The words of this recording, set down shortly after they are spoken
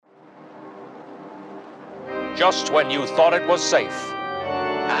just when you thought it was safe.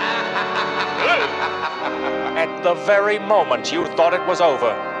 At the very moment you thought it was over.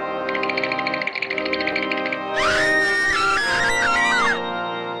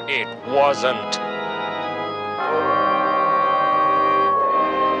 It wasn't.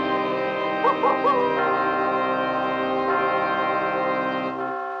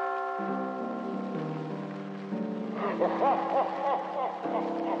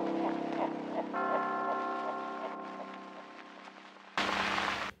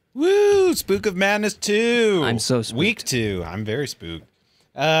 Woo! Spook of Madness 2. I'm so spooked. Week 2. I'm very spooked.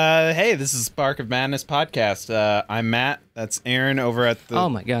 Hey, this is Spark of Madness podcast. I'm Matt. That's Aaron over at the... Oh,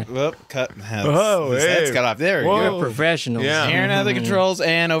 my God. Whoop, cut. Oh, His head's hey. got off. There we Whoa. go. Professionals. Yeah. Aaron at the controls,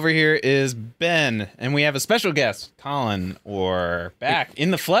 and over here is Ben. And we have a special guest, Colin, or back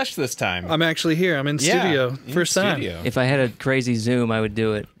in the flesh this time. I'm actually here. I'm in studio. in First time. studio. If I had a crazy Zoom, I would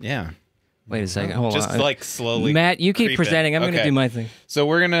do it. Yeah. Wait a second. Hold Just on. like slowly. Matt, you keep creep presenting. in. I'm going to Okay. do my thing. So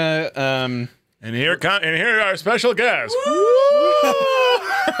we're going to... And here are our special guests.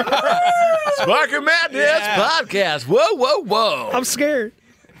 Spark of Madness podcast. Whoa, whoa, whoa. I'm scared.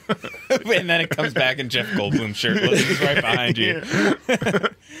 and then it comes back in Jeff Goldblum shirtless. He's right behind you.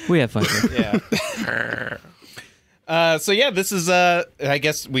 We have fun here. Yeah. So yeah, this is I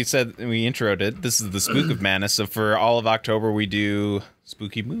guess we introed it. This is the Spook of Madness. So for all of October we do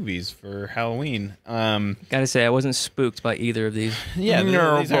spooky movies for Halloween. Gotta say, I wasn't spooked by either of these. Yeah,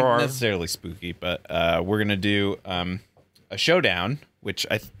 No, these aren't boy. necessarily spooky, but we're gonna do a showdown, which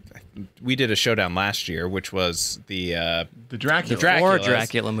we did a showdown last year, which was the Dracula. Four Draculas.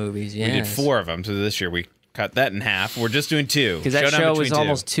 Dracula movies, yeah. We did 4 of them. So this year we cut that in half. We're just doing 2 Because that Showdown show between was 2.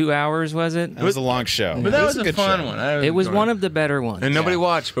 almost 2 hours, was it? That was a long show. But that was a good fun show. one. It was one of the better ones. And nobody Yeah.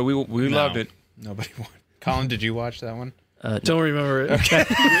 watched, but we No, loved it. Nobody won. Colin, did you watch that one? Don't remember it.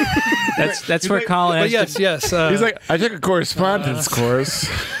 That's where Colin But has yes. He's like, I took a correspondence course.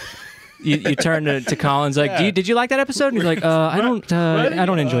 you turn to Colin's like, did you like that episode? And he's like, I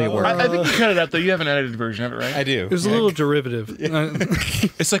don't enjoy your work. I think you cut it out, though. You have an edited version of it, right? I do. It was a little derivative.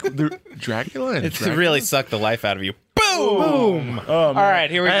 It's like the Dracula and It's Dracula. really sucked the life out of you. Boom! Oh, All right,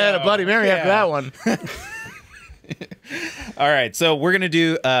 here we I go. had a Bloody Mary after that one. All right, so we're gonna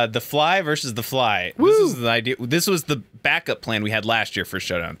do The Fly versus The Fly. This is the idea. This was the backup plan we had last year for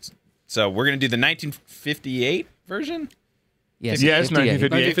showdowns. So we're gonna do the 1958 version. Yes, Yes, 58.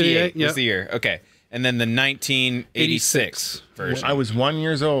 1958. yeah. was the year. Okay, and then the 1986 version. I was 1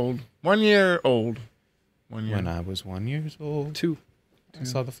 year old. 1 year old. 1 year. When I was 1 year old, 2. I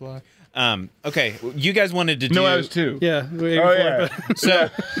saw The Fly. Okay, you guys wanted to do. No, I was 2. Yeah. Oh, yeah. So,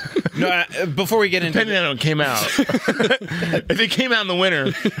 no, before we get into Depending on when it came out. If it came out in the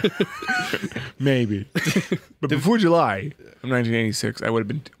winter, maybe. But before July of 1986, I would have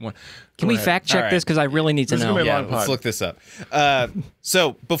been one. Can we Go ahead. fact check All right. this? Because I really need to This is know. gonna be a Yeah, long let's pod. look this up.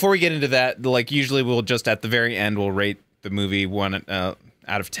 So before we get into that, like usually we'll just at the very end we'll rate the movie 1 out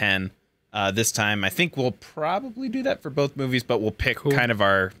of 10. This time I think we'll probably do that for both movies, but we'll pick kind of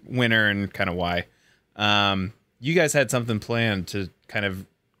our winner and kind of why. You guys had something planned to kind of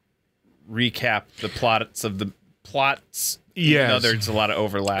recap the plots of the plots. even though Yes. there's a lot of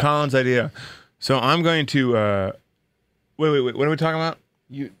overlap. Colin's idea. So I'm going to. Wait. What are we talking about?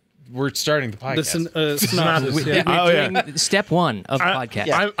 We're starting the podcast. Synopsis. We- Yeah. We're doing step 1 of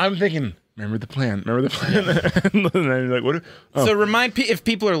podcast. I'm thinking. Remember the plan. and then you're like, what? Oh. So remind if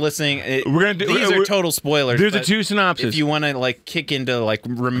people are listening, We're gonna do- these are we're- total spoilers. There's a but 2 synopsis. If you want to like kick into like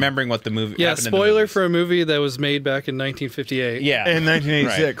remembering what the movie, Yeah, happened in the spoiler movies. for a movie that was made back in 1958. yeah, in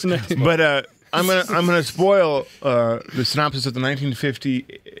 1986. Right. But I'm gonna spoil the synopsis of the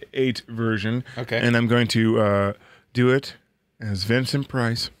 1958 version. Okay. And I'm going to do it as Vincent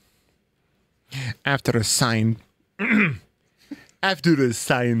Price. After a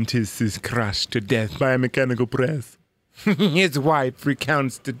scientist is crushed to death by a mechanical press, his wife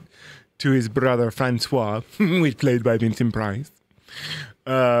recounts to his brother Francois, who is played by Vincent Price,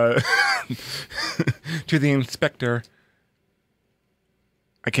 to the inspector.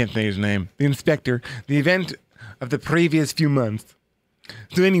 I can't say his name. The inspector, the event of the previous few months.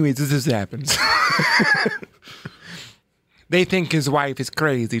 So anyways, this happens. They think his wife is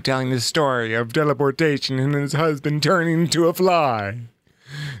crazy, telling the story of teleportation and his husband turning into a fly.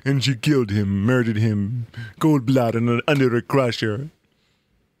 And she killed him, murdered him, cold-blooded under a crusher.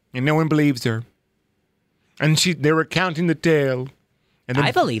 And no one believes her. And they were counting the tale. And then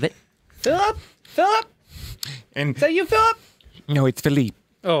I believe it. Philip? and Is that you, Philip? no, it's Philippe.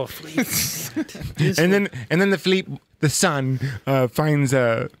 Oh, And then the Philippe, the son, finds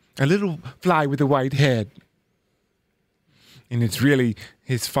a little fly with a white head. And it's really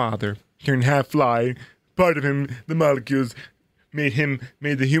his father, turned half fly, part of him, the molecules, made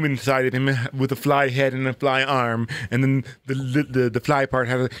the human side of him with a fly head and a fly arm, and then the fly part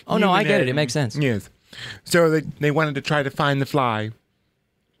had a. Oh no, I get head. it. It makes sense. Yes. So they wanted to try to find the fly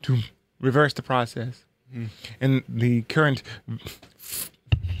to reverse the process, and the current.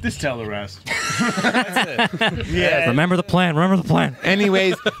 Just tell the rest. Yeah. Remember the plan. Remember the plan.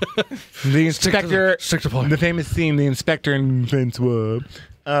 Anyways, the inspector, stick to plan. the famous scene, the inspector and Francois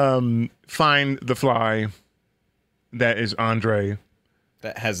find the fly that is Andre,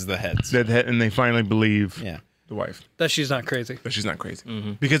 That has the heads. and they finally believe Yeah. the wife That she's not crazy. that she's not crazy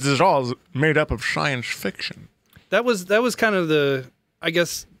because it's all made up of science fiction. That was kind of the, I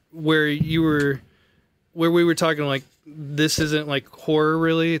guess, where we were talking like this isn't like horror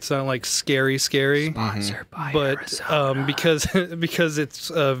really. It's not like scary, but because it's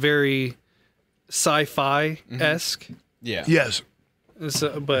very sci-fi esque. Yeah. Yes,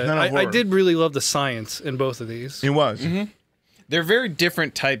 So, but not a I horror. did really love the science in both of these. it was. They're very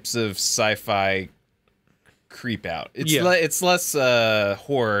different types of sci-fi creep out. It's Yeah. it's less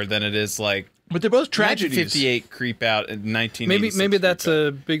horror than it is like But they're both tragedies. 1958 creep out and 1986. Maybe that's creep out.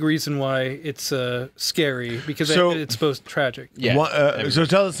 a big reason why it's scary because So- it's both tragic. Yeah. So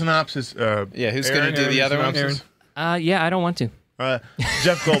tell the synopsis. Yeah, who's Aaron, gonna do the other one? synopsis. Yeah, I don't want to.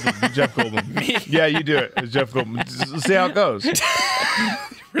 Jeff Goldblum. Jeff Goldblum. Yeah, you do it. It's Jeff Goldblum. Let's see how it goes.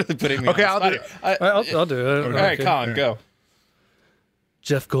 Really putting me Okay, on I'll the do spot. it. I'll do it. All right, Colin, go.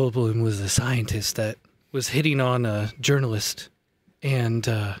 Jeff Goldblum was a scientist that was hitting on a journalist, and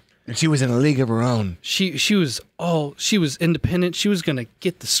And she was in a league of her own. she was independent. She was gonna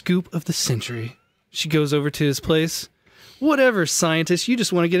get the scoop of the century. She goes over to his place. Whatever, scientist, you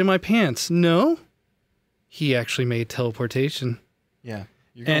just want to get in my pants. No, he actually made teleportation. Yeah.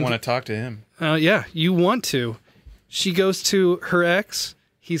 You're gonna And- want to talk to him. Yeah, you want to. She goes to her ex.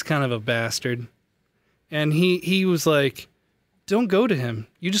 He's kind of a bastard, and he was like, "Don't go to him.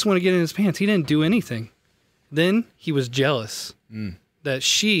 You just want to get in his pants." He didn't do anything. Then he was jealous that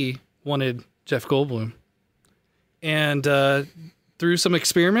she wanted Jeff Goldblum, and through some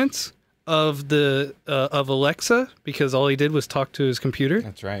experiments of Alexa, because all he did was talk to his computer.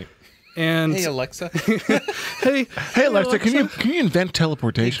 That's right. And Hey Alexa. hey, Hey Alexa, can you invent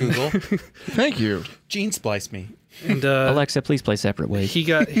teleportation? Google. Thank you. Gene splice me. and Alexa, please play Separate Ways. he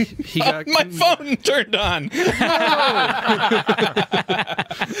got My phone turned on.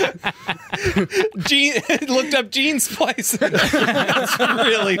 Gene looked up Gene splice. That's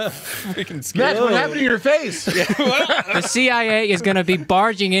really freaking scary. That's what happened to your face. The CIA is going to be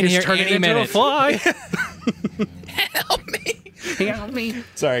barging in here turning any into a minute. fly.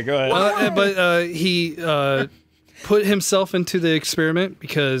 Sorry, go ahead. But he put himself into the experiment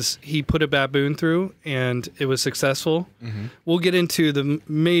because he put a baboon through and it was successful. We'll get into the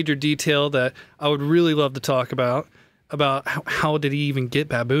major detail that I would really love to talk about how did he even get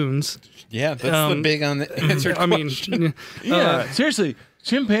baboons. Yeah, that's the big on the answer. I mean, Yeah, seriously.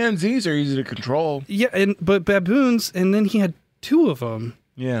 Chimpanzees are easy to control. yeah, but baboons, and then he had 2 of them.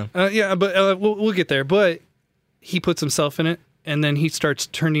 Yeah. But we'll get there. But he puts himself in it, and then he starts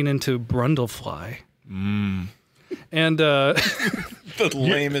turning into Brundlefly. And the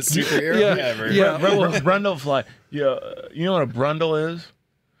lamest superhero ever. yeah. Brundlefly. Yeah, you know what a brundle is?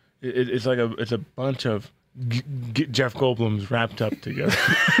 It's like it's a bunch of Jeff Goldblums wrapped up together.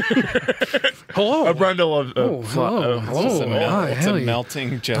 Hello. A brundle of hello. It's a, Oh, it's hell a yeah.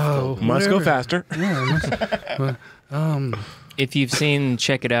 melting Jeff Oh, Goldblum. must go whatever. faster. If you've seen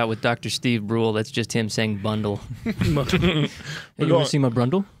Check It Out with Dr. Steve Brule, that's just him saying bundle. Have you ever seen my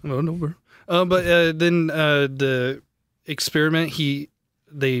brundle? No. But then the experiment,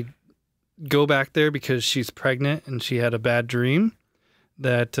 they go back there because she's pregnant and she had a bad dream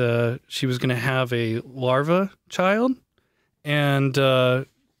that she was going to have a larva child, and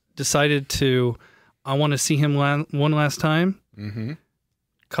decided to, I want to see him one last time. Mm-hmm.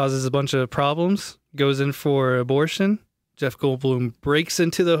 Causes a bunch of problems. Goes in for abortion. Jeff Goldblum breaks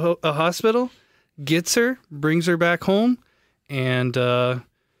into the hospital, gets her, brings her back home, and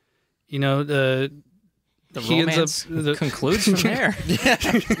The he romance ends up concludes from there.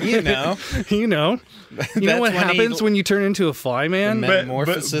 You know, you know That's what when happens when you turn into a fly the man.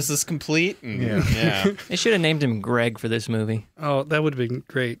 metamorphosis is complete. And, yeah. They should have named him Greg for this movie. Oh, that would have been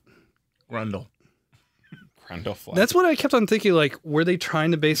great. Brundle. Grundlefly. That's what I kept on thinking. Like, were they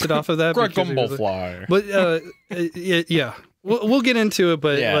trying to base it off of that? Because it was- Grundlefly. But yeah, we'll get into it.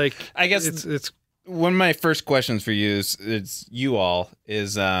 But Yeah. like, I guess it's one of my first questions for you is you all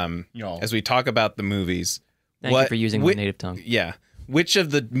is Y'all. as we talk about the movies. Thank you for using my native tongue. Yeah, which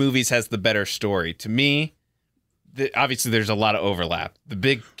of the movies has the better story? To me, obviously there's a lot of overlap. The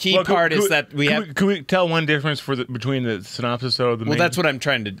big key part is that we have. Can we tell one difference between the synopsis of the? Well, that's what I'm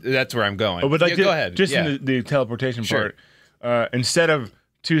trying to. That's where I'm going. Oh, but like, go ahead. Just in the teleportation part, instead of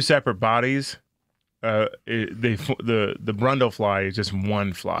two separate bodies, the Brundlefly is just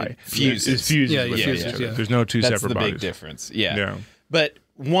one fly. It fuses. It fuses. Yeah, with it fuses, each other. yeah. There's no two That's separate the bodies. big difference. Yeah. Yeah. But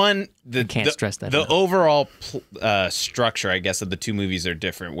Can't stress that the enough. overall structure, I guess, of the two movies are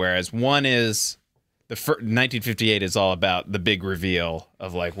different. Whereas one is 1958 is all about the big reveal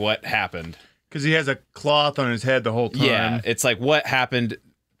of like what happened. Because he has a cloth on his head the whole time. Yeah, it's like what happened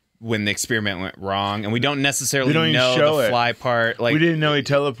when the experiment went wrong, and we don't necessarily even know show the it. fly part. Like We didn't know he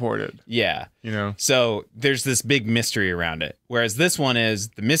teleported. yeah. You know. So there's this big mystery around it. Whereas this one is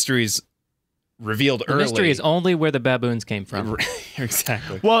the mystery's revealed The early. mystery is only where the baboons came from.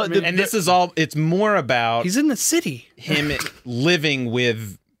 Exactly. Well, and this is all. It's more about He's in the city. him living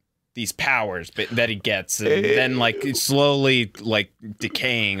with these powers that he gets, and then like it's slowly like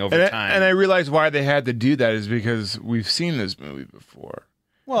decaying over time. And I realized why they had to do that is because we've seen this movie before.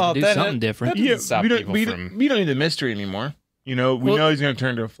 well, Do something different. That doesn't stop we don't, people we, from. don't, we don't need the mystery anymore. You know, we know he's going to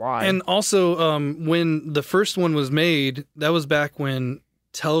turn to a fly. And also, when the first one was made, that was back when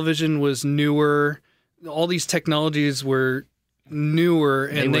television was newer. All these technologies were newer,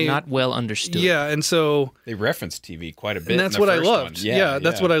 and They were not well understood. Yeah, and so They referenced TV quite a bit. and that's in the what I first loved. one. Yeah,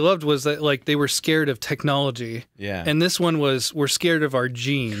 that's what I loved was that like they were scared of technology, Yeah. and this one was we're scared of our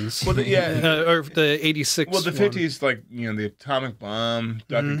genes. Well, or the 86. well, the one. 50s, like, you know, the atomic bomb,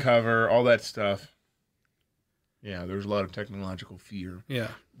 duck and cover, all that stuff. Yeah, there was a lot of technological fear. Yeah.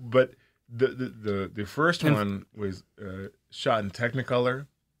 But the first one was shot in Technicolor.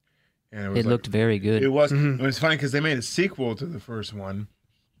 And it was It looked very good. It was. It was funny because they made a sequel to the first one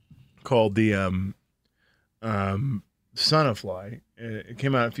called the Son of Fly. It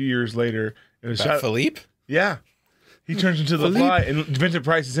came out a few years later. It was About shot. Philippe. Yeah, he turns into the fly, and Vincent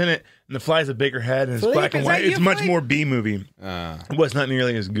Price is in it, and the fly's a bigger head, and it's black and is white. that It's you, much Philippe? more B movie. It was not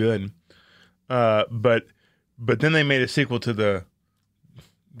nearly as good. But then they made a sequel to the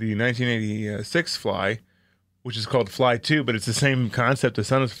 1986 Fly, which is called Fly 2, but it's the same concept as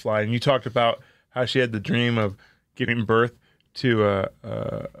Son of Fly. And you talked about how she had the dream of giving birth to A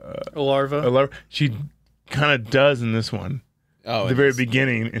larva. a larva. She kind of does in this one. Oh, At the very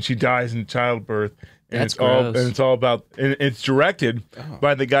beginning, and she dies in childbirth. And That's it's all gross. and it's all about and it's directed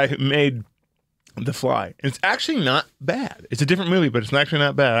by the guy who made The Fly. And it's actually not bad. It's a different movie, but it's actually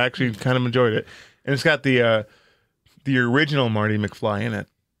not bad. I actually kind of enjoyed it. And it's got the original Marty McFly in it.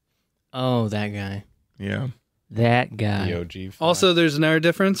 Oh, that guy. Yeah. That guy. the OG. Fly. Also, there's another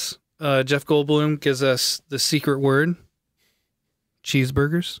difference. Jeff Goldblum gives us the secret word: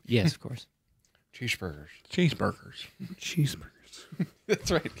 cheeseburgers. Yes, of course. cheeseburgers. Cheeseburgers. Cheeseburgers. That's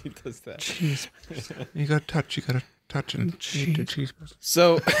right. He does that. Cheeseburgers. You got to touch and eat the cheeseburgers.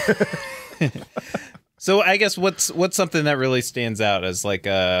 So, so I guess what's something that really stands out as like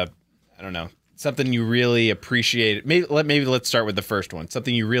I don't know, something you really appreciated. Maybe let's start with the first one.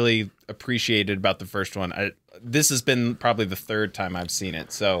 Something you really appreciated about the first one. This has been probably the third time I've seen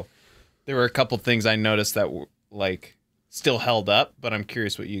it, so there were a couple things I noticed that were like still held up. But I'm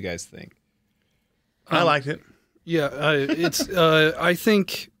curious what you guys think. I liked it. Yeah, it's. I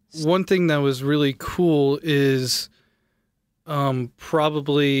think one thing that was really cool is,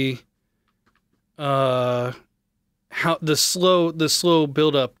 probably, how the slow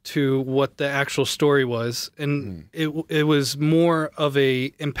build up to what the actual story was, and it was more of a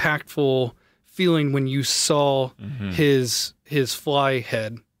impactful feeling when you saw his fly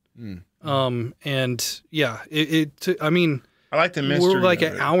head. And yeah, I mean. I like the mystery. We're like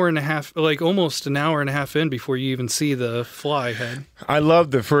of an it. hour and a half, like almost an hour and a half in before you even see the fly head. I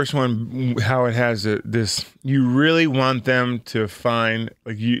love the first one, how it has this. You really want them to find,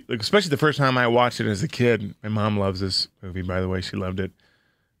 like especially the first time I watched it as a kid. My mom loves this movie, by the way. She loved it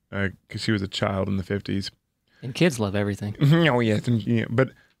because she was a child in the 50s. And kids love everything. Oh yes, yeah.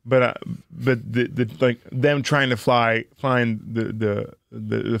 But the like them trying to find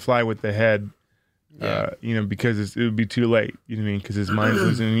the fly with the head. You know, because it would be too late. You know what I mean? Because his mind's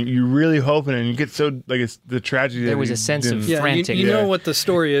losing. You're really hoping, and you get so like it's the tragedy. There that was he a sense of didn't- Yeah, frantic. you know what the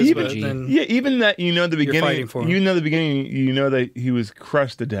story is, Even- but then even that the fighting beginning. for him. You know the beginning. You know that he was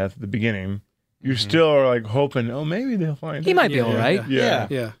crushed to death at the beginning. You still are like hoping. Oh, maybe they'll find. He it. might be Yeah, all yeah, right. Yeah.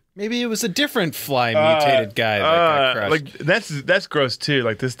 yeah. Maybe it was a different fly mutated guy that got crushed. Like that's gross too.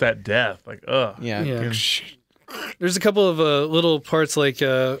 Like that death. Like yeah. Yeah. There's a couple of little parts like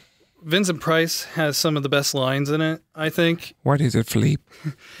Vincent Price has some of the best lines in it, I think. What is it, Philippe?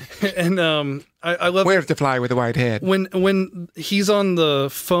 And I love Where's the fly with the white head? when he's on the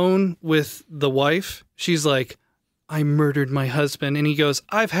phone with the wife. She's like, I murdered my husband. And he goes,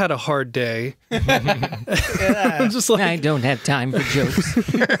 I've had a hard day. I'm just like, I don't have time for jokes.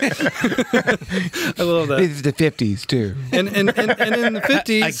 I love that. This is the 50s, too. And in the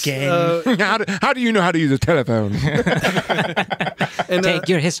 50s, Again. How do you know how to use a telephone? and, Take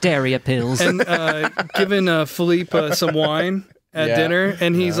your hysteria pills. and giving Philippe some wine at Yeah. dinner,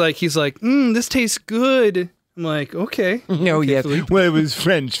 and he's like, this tastes good. I'm like, okay. No, yes. Well, it was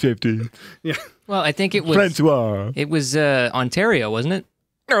French 50. Yeah. Well, I think it was Francois. it was Ontario, wasn't it?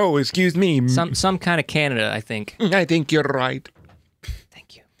 Oh, excuse me. Some kind of Canada, I think. I think you're right.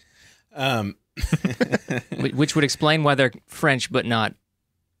 Thank you. Um, Which would explain why they're French, but not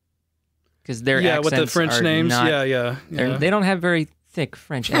because their Yeah, accents with the French are names. Not, Yeah. They don't have very thick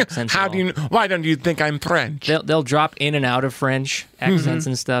French accents. How at do you? Why don't you think I'm French? They'll drop in and out of French accents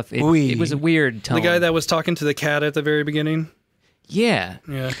and stuff. Oui. It was a weird tone. The guy that was talking to the cat at the very beginning. yeah,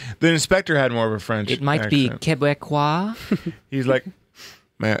 Yeah. The inspector had more of a French. it might be Quebecois. He's like,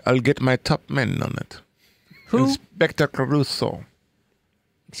 I'll get my top men on it. Who? Inspector Caruso,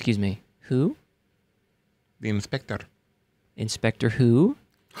 Excuse me. Who? the inspector. Inspector who?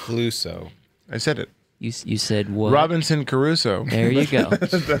 Clouseau. I said it. You said what? Robinson Caruso. There you go.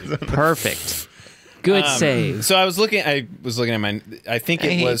 Perfect. Good save. So I was looking at mine. I think I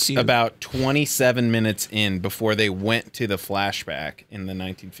it hate was you. about 27 minutes in before they went to the flashback in the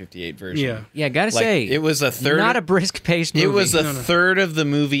 1958 version. Yeah. Yeah, gotta Like, say, it was a third. not a brisk paced movie. It was a third of the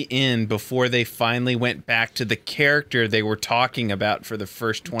movie in before they finally went back to the character they were talking about for the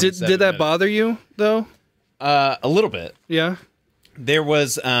first 27 Did that minutes. bother you though? A little bit. Yeah. There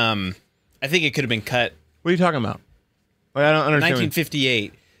was, I think it could have been cut. What are you talking about? Well, I don't understand.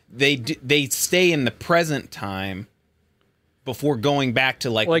 1958. They stay in the present time before going back to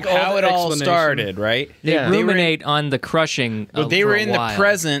like Like all how the it all explanation. started, right? They Yeah. ruminate on the crushing. But they for were a in while. the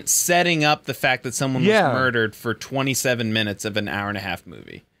present, setting up the fact that someone Yeah. was murdered for 27 minutes of an hour and a half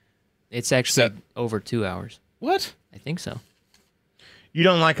movie. It's actually So- over 2 hours. What? I think so. You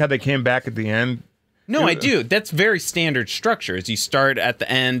don't like how they came back at the end? No, I do. That's very standard structure. Is you start at the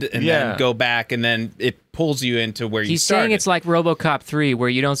end and Yeah. then go back, and then it pulls you into where you He's started. saying it's like RoboCop 3, where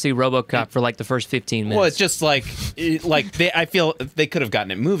you don't see RoboCop for like the first 15 minutes. Well, it's just like I feel they could have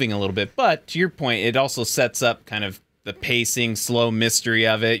gotten it moving a little bit, but to your point, it also sets up kind of the pacing, slow mystery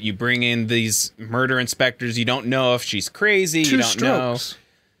of it. You bring in these murder inspectors. You don't know if she's crazy. Two You don't strokes.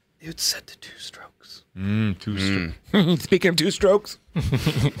 It's set to 2 strokes. Speaking of 2 strokes.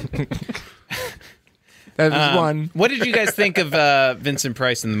 That was one. What did you guys think of Vincent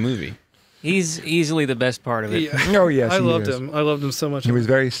Price in the movie? He's easily the best part of it. Yeah. Oh, yes, I he loved is. him. I loved him so much. He was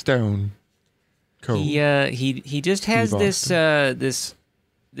very stone. Cool. He just has Steve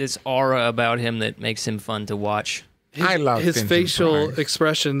this aura about him that makes him fun to watch. I love his Vincent facial Price.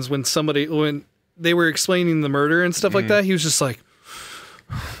 expressions when they were explaining the murder and stuff like that. He was just like,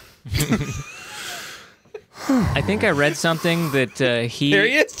 I think I read something that he. There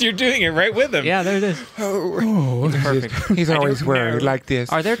he is. You're doing it right with him. Yeah, there it is. Perfect. He's always worried like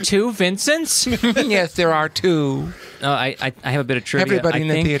this. Are there 2 Vincents? Yes, there are 2. I have a bit of trivia. Everybody I in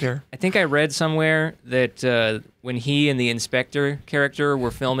the think, theater. I think I read somewhere that when he and the inspector character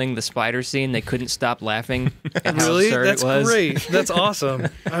were filming the spider scene, they couldn't stop laughing at how really? absurd That's it was. great. That's awesome.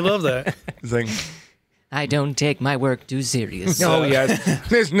 I love that. It's like, I don't take my work too serious. oh, yes.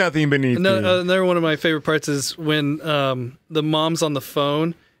 There's nothing beneath you. Another one of my favorite parts is when the mom's on the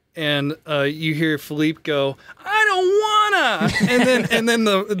phone and you hear Philippe go, "I don't wanna," and then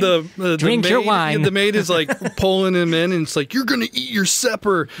the Drink maid, your wine. The maid is like pulling him in, and it's like, "You're gonna eat your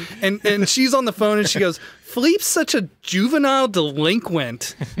supper," and she's on the phone and she goes, "Philippe's such a juvenile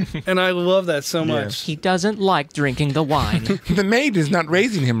delinquent," and I love that so much. He doesn't like drinking the wine. The maid is not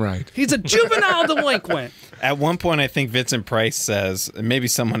raising him right. He's a juvenile delinquent. At one point, I think Vincent Price says, and maybe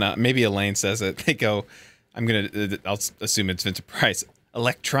someone else, maybe Elaine says it. They go, I'll assume it's Vincent Price.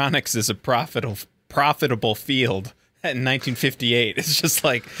 Electronics is a profitable field. In 1958, it's just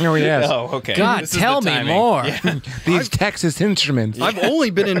like, Oh, yes. oh, okay. God, This is tell the me timing. more. Yeah. These Texas instruments. I've only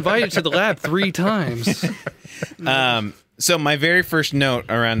been invited to the lab 3 times. So my very first note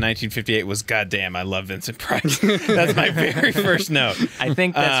around 1958 was, "God damn, I love Vincent Price." That's my very first note. I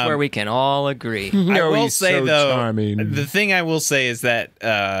think that's where we can all agree. I No, will he's say so though, charming. the thing I will say is that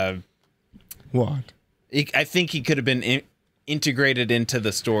What? I think he could have been integrated into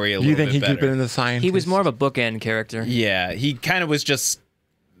the story a Do you little think bit he better. could have been the scientist? He was more of a bookend character. Yeah, he kind of was just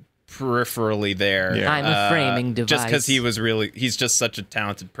peripherally there. Yeah. I'm a framing device. Just because he's just such a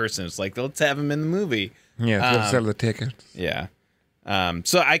talented person. It's like, let's have him in the movie. Yeah, let's sell the tickets. Yeah.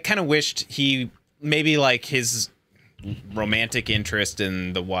 So I kind of wished he maybe like his romantic interest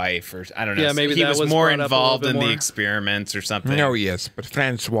in the wife, or I don't know. Yeah, maybe he that was was more brought up a little involved bit in the more. experiments or something. No, yes, but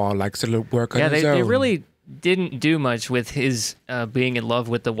Francois likes to work on Yeah, his they own. really didn't do much with his being in love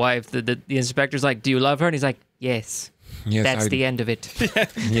with the wife. The inspector's like, "Do you love her?" And he's like, "Yes." Yes, That's the end of it.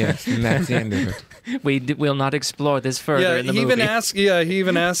 Yes, and that's the end of it. We will not explore this further Yeah, in the he movie. he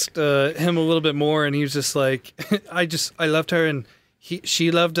even asked him a little bit more, and he was just like, I loved her, and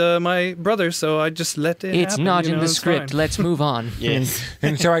she loved my brother, so I just let it It's happen, not you in know, the it's script. fine. Let's move on. Yes.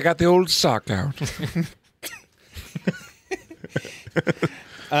 And so I got the old sock out.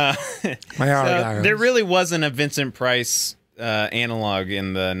 My hard There really wasn't a Vincent Price analog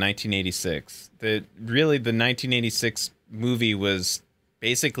in the 1986. The 1986 movie was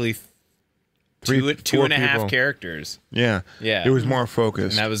basically two and a half people. characters, Yeah. Yeah. It was more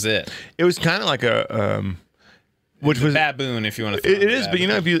focused. and that was it. It was kind of like a which The was baboon, if you want to. it is, but you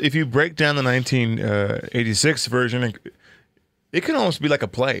know, if you break down the 1986 version, it can almost be like a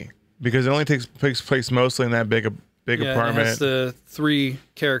play because it only takes place mostly in that big Yeah, it apartment. has the 3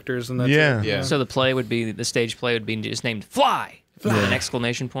 characters, and that's Yeah. it. Yeah. So the stage play would be just named Fly. With an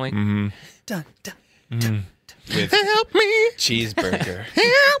exclamation point. Mm-hmm. Dun, dun. with Help me! cheeseburger.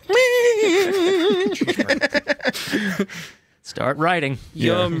 Help me! Start writing.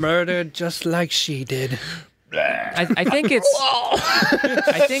 You're murdered just like she did. I think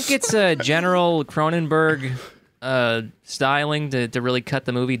it's a General Cronenberg styling to really cut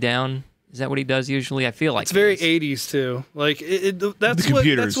the movie down. Is that what he does usually? I feel like It's very it is. 80s too. Like that's The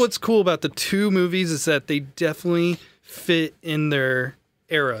computers. that's what's cool about the 2 movies is that they definitely fit in their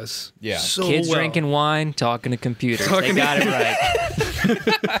eras. Yeah. so Kids well. drinking wine, talking to computers. Talking They got it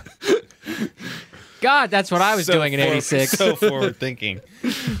right. God, that's what I was doing in '86. So forward thinking.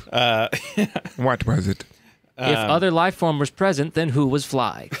 What was it? If other life form was present, then who was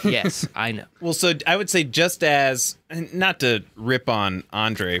Fly? Yes, I know. Well, so I would say just as, and not to rip on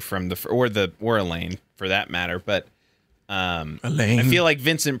Andre from or Elaine for that matter, but Elaine. I feel like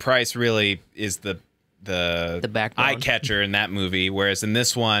Vincent Price really is the backbone. eye catcher in that movie, whereas in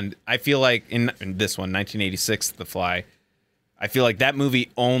this one, I feel like in this one, 1986, The Fly, I feel like that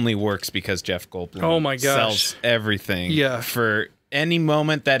movie only works because Jeff Goldblum Oh my gosh. sells everything. Yeah. For any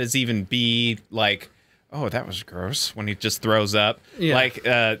moment that is even like, oh, that was gross, when he just throws up. Yeah.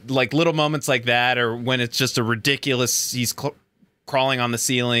 Like little moments like that, or when it's just a ridiculous, he's crawling on the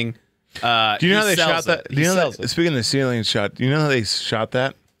ceiling. Do you know how they shot that? Do you know sells that? Speaking of the ceiling shot, do you know how they shot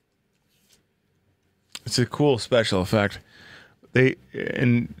that? It's a cool special effect. They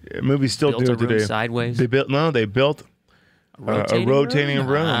and movies still Built do a it room today. sideways? They built a rotating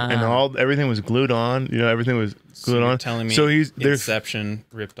room, and everything was glued on. You know, everything was glued You're on. telling me so there's Inception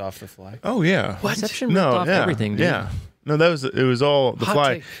ripped off The Fly? oh yeah, Inception ripped no, off yeah, everything, dude. yeah. No, it was all The Hot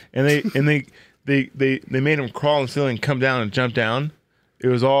Fly, take. and they made him crawl on the ceiling, come down, and jump down. It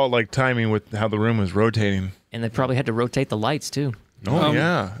was all like timing with how the room was rotating. And they probably had to rotate the lights, too. Oh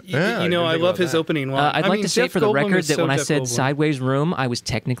yeah, yeah. You know, I didn't think love about his that. opening line. I'd I like mean, to say Jeff for the Goldblum record is that so when I Jeff said Goldblum. sideways room, I was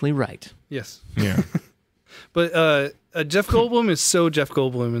technically right. Yes. Yeah. But Jeff Goldblum is so Jeff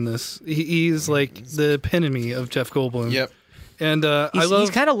Goldblum in this. He's like the epitome of Jeff Goldblum. Yep. And I love. He's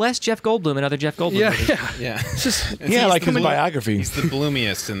kind of less Jeff Goldblum and other Jeff Goldblum yeah, movies. yeah. Yeah. It's just. Yeah, like his coming- biography. He's the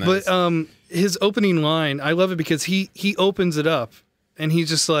bloomiest in this. But his opening line, I love it because he opens it up, and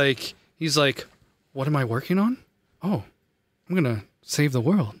he's like, "What am I working on? Oh, I'm gonna save the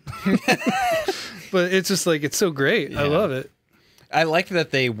world." But it's just like it's so great. I Yeah. love it. I like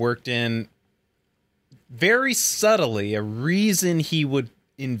that they worked in very subtly a reason he would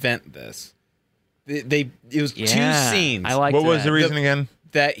invent this. It was Yeah, two scenes. I like What was that. the reason again?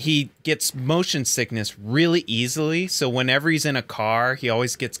 that he gets motion sickness really easily. So whenever he's in a car, he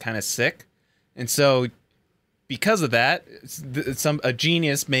always gets kind of sick. And so because of that, a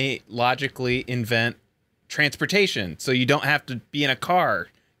genius may logically invent transportation. So you don't have to be in a car.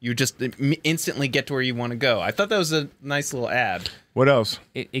 You just instantly get to where you want to go. I thought that was a nice little ad. What else?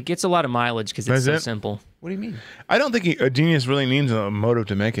 It gets a lot of mileage because it's That's so it? simple. What do you mean? I don't think a genius really needs a motive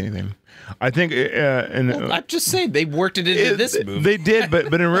to make anything. I think, I'm just saying they worked it into this movie. They did,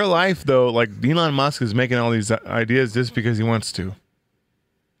 but in real life though, like Elon Musk is making all these ideas just because he wants to.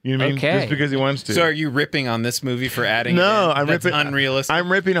 You know what I mean? Okay. Just because he wants to. So are you ripping on this movie for adding? No, it in? I'm That's ripping. unrealistic.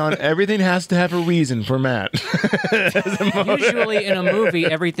 I'm ripping on everything has to have a reason for Matt. Usually in a movie,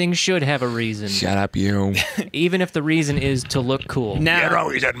 everything should have a reason, Shut up, you. even if the reason is to look cool. now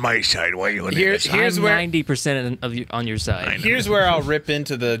always on my side. Why are you on here's I'm where 90% of you on your side. here's where I'll rip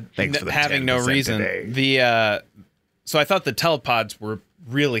into the Thanks for the having no 10% reason. today. So I thought the telepods were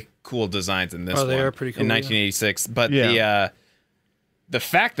really cool designs in this. Oh, they one are pretty cool, in yeah. 1986. But Yeah. the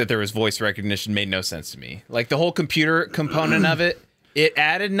fact that there was voice recognition made no sense to me. Like the whole computer component of it, it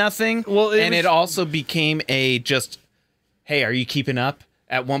added nothing. Well, it also became a just, hey, are you keeping up?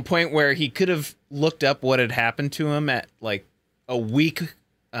 At one point where he could have looked up what had happened to him at like a week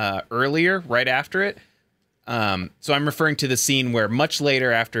earlier, right after it. So I'm referring to the scene where much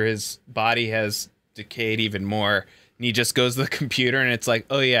later, after his body has decayed even more, and he just goes to the computer and it's like,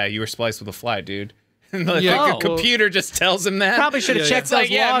 oh yeah, you were spliced with a fly, dude. And the computer just tells him that. Probably should have checked those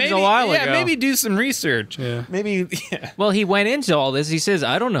logs maybe, a while ago. Yeah, maybe do some research. Yeah. Maybe. Yeah. Well, he went into all this. He says,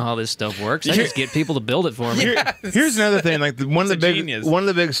 "I don't know how this stuff works. I just get people to build it for me." Here's another thing. Like one of the big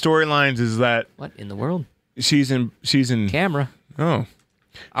storylines is that What in the world? she's in Camera. oh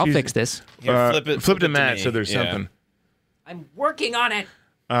I'll She's- fix this. Here, flip to Matt me. so there's Yeah. something. I'm working on it.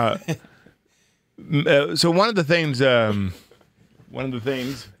 So one of the things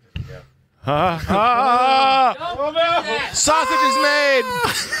sausage is made.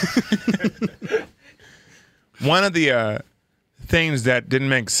 One of the things that didn't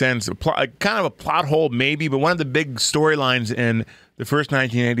make sense, kind of a plot hole maybe, but one of the big storylines in the first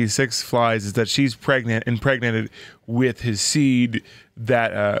 1986 Flies is that she's impregnated with his seed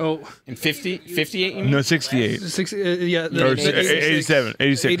that In 58, you mean? no 68 yeah, or 87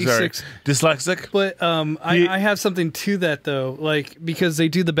 86 sorry 86. dyslexic. But I have something to that though, like because they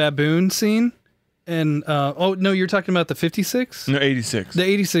do the baboon scene, and oh no, you're talking about the 56, No 86. the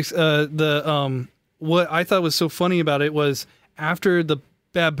 86. What I thought was so funny about it was after the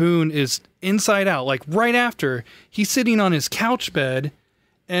baboon is inside out, like right after he's sitting on his couch bed,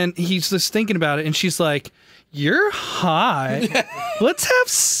 and he's just thinking about it, and she's like, "You're hot. Let's have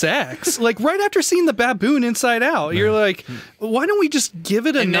sex." Like right after seeing the baboon inside out, you're like, "Why don't we just give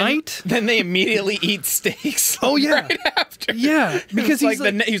it a night?" Then they immediately eat steaks. Oh, yeah. right after. Yeah, because He's he's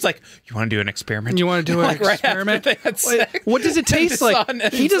like, he was like, "You want to do an experiment? you want to do an Like, right after experiment? they had sex. What does it taste Just like? saw an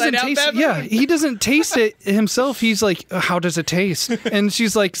He doesn't inside-out taste. baboon. Yeah, he doesn't taste it himself. He's like, "How does it taste?" And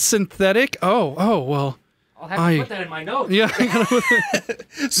she's like, "Synthetic." Oh, well, I'll have I- to put that in my notes. yeah.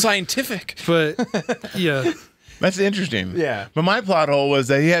 Scientific." But yeah, That's interesting. Yeah. But my plot hole was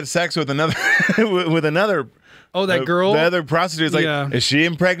that he had sex with another with another oh, that girl. the other prostitute. Is like, Yeah. is she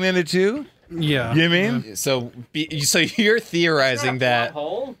impregnated too? Yeah, You know what I mean? So you're theorizing that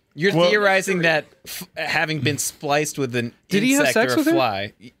Hole? theorizing that having been spliced with an Did he have insect sex or a with her?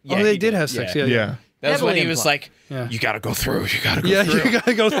 fly. Yeah, oh, they he did have sex. Yeah, Yeah. That was when Heavily he was implied. like, Yeah. "You gotta go through. You gotta go yeah. through." You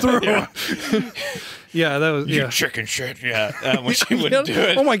gotta go through. Yeah, that was. You Yeah. chicken shit. Yeah. When she wouldn't do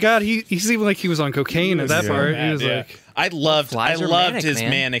it. Oh my god, he seemed like he was on cocaine at that so part. Mad, He was yeah. like, I loved Flies are loved manic, his man.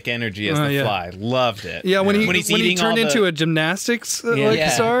 manic energy as the yeah. fly. Loved it. yeah, when he's he eating turned all into the- a gymnastics Yeah.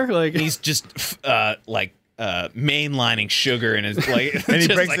 star, like he's just mainlining sugar in his like, And he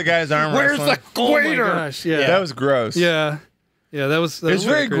just breaks like, the guy's arm. "Where's wrestling. the oh my waiter?" gosh, yeah, That was gross. yeah, that was. It's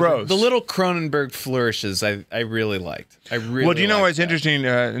very crazy. gross. The little Cronenberg flourishes, I really liked. I really. Well, do you know liked what's that. interesting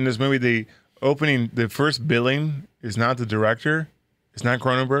in this movie? The first billing is not the director. It's not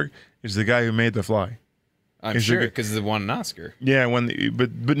Cronenberg. It's the guy who made The Fly. I'm Is sure there- because they won an Oscar. Yeah, but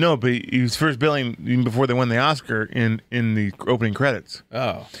he was first billing even before they won the Oscar in the opening credits.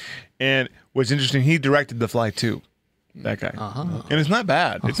 Oh, And what's interesting, he directed The Fly too. That guy, and it's not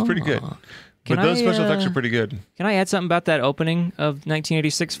bad. It's pretty good. Can But those I, special effects are pretty good. Can I add something about that opening of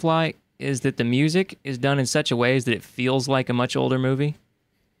 1986 Fly? Is that the music is done in such a way that it feels like a much older movie?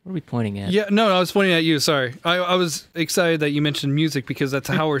 What are we pointing at? Yeah, no, I was pointing at you. Sorry, I was excited that you mentioned music because that's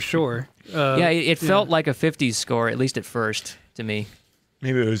Howard Shore. Yeah, it felt like a 50s score, at least at first, to me.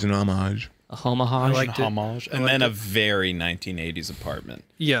 Maybe it was an homage. A homage. liked it. homage, and then a very 1980s apartment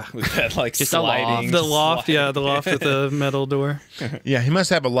Yeah, with that like Just a loft. sliding. the loft. Yeah, the loft with the metal door. Yeah, he must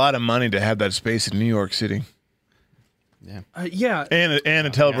have a lot of money to have that space in New York City. Yeah, And a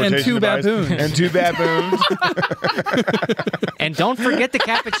teleportation And two device. baboons. And two baboons. And don't forget the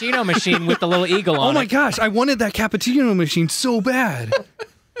cappuccino machine with the little eagle on oh my it. gosh, I wanted that cappuccino machine so bad.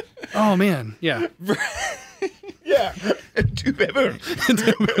 Oh man, yeah. Yeah, and two baboons.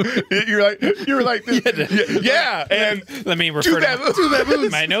 You're like, yeah, and Let me two refer to baboons. Two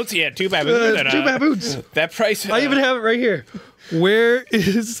baboons. my notes. Yeah, two baboons. and, Two baboons. That price. I even have it right here. Where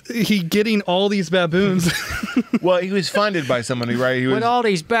is he getting all these baboons? Well, he was funded by somebody, right? He was. With all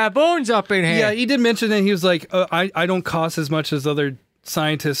these baboons up in here. Yeah, he did mention that he was like, I don't cost as much as other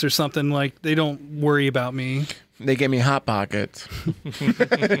scientists or something. Like they don't worry about me. They gave me hot pockets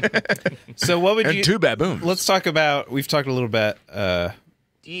So what would and you? two baboons. Let's talk about. We've talked a little bit.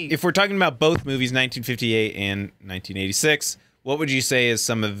 If we're talking about both movies, 1958 and 1986, what would you say is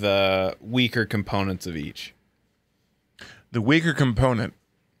some of the weaker components of each? The weaker component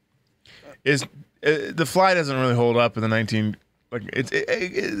is The Fly doesn't really hold up in the like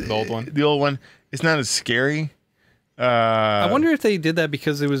The old one? The old one. It's not as scary. I wonder if they did that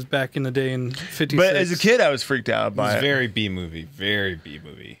because it was back in the day in '56. But as a kid, I was freaked out It by was it. very B movie. Very B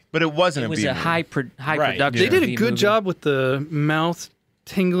movie. But it wasn't It a was B a movie. high Right. production. they did a B good movie. job with the mouth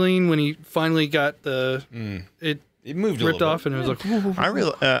tingling when he finally got the it It moved a ripped little off, bit. and it was like, I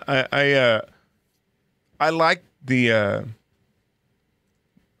really, I like the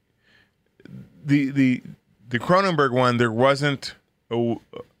Cronenberg one. There wasn't a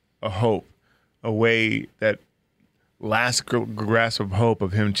hope, a way that last grasp of hope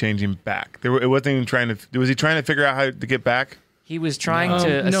of him changing back. It wasn't even trying to. Was he trying to figure out how to get back? He was trying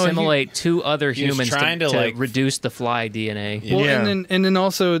to no, assimilate two other he was humans trying to, to like- reduce the fly DNA. well, Yeah. and then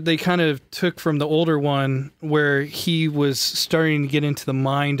also they kind of took from the older one where he was starting to get into the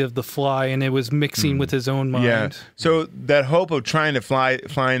mind of the fly, and it was mixing with his own mind. Yeah. So that hope of trying to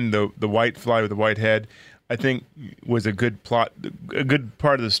find the white fly with the white head, I think, was a good plot, a good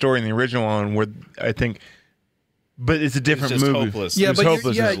part of the story in the original one. Where I think, but it's a different just movie. hopeless. Yeah, It was but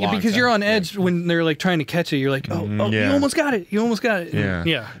hopeless. you're, as long because as you're that- on edge when they're like trying to catch it. You're like, oh, yeah. you almost got it. You almost got it. Yeah.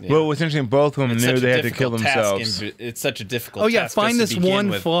 Yeah. Well, what's interesting, both of them It's knew such a they had to kill difficult task, themselves. and it's such a difficult. Oh, yeah, task find just to this begin one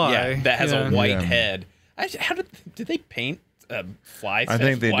with. fly. Yeah, that has Yeah. a white Yeah. head. How did they paint flies? I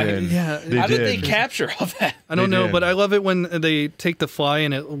think they white? did. Yeah. They How did did. they capture all that? I don't They know, did. but I love it when they take the fly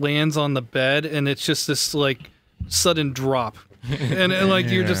and it lands on the bed, and it's just this like sudden drop. And like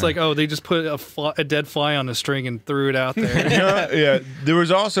you're just Yeah. like, oh, they just put a dead fly on a string and threw it out there. You know, yeah, there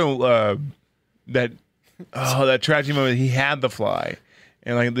was also that tragedy moment. He had the fly,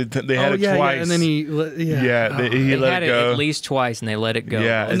 and like they had Oh it yeah, twice. yeah, and then he he They let had it it go. at least twice, and they let it go.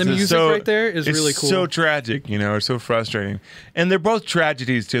 Yeah, And the it's music right there is it's really cool. So tragic, you know, it's so frustrating, and they're both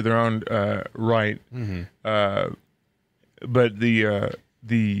tragedies to their own right. But the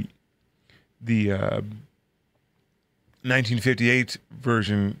 1958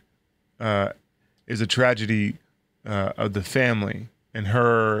 version is a tragedy of the family and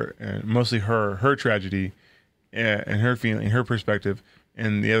her, mostly her tragedy and her feeling, her perspective,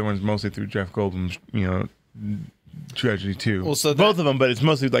 and the other one's mostly through Jeff Goldblum's, tragedy too. Well, so both of them, but it's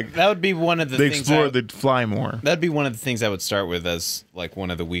mostly like That would be one of the they things. explore the fly more. That'd be one of the things I would start with as like one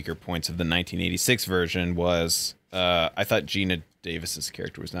of the weaker points of the 1986 version was I thought Gina Davis's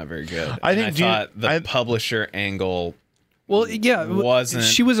character was not very good. I And think Gina- thought the publisher angle. Well, yeah, Wasn't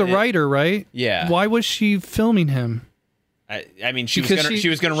she was a it- writer, right? Yeah. Why was she filming him? I mean, she Because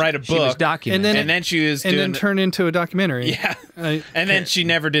was gonna write a book, She was documenting. And and then she was and doing then turn into a documentary. yeah, I- and then she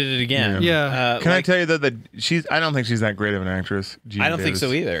never did it again. Yeah. Can I like, tell you that I don't think she's that great of an actress. Gina I don't think Davis.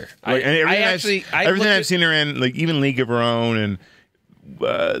 so either. Like, and everything I everything looked I've seen her in, like even League of Her Own and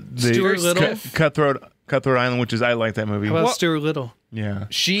the Stuart Little? Cutthroat Island, which is I like that movie. How about Stuart Little? Yeah,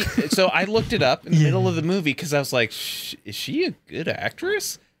 So I looked it up in the middle of the movie because I was like, is she a good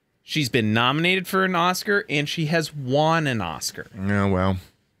actress? She's been nominated for an Oscar and she has won an Oscar. yeah. Well,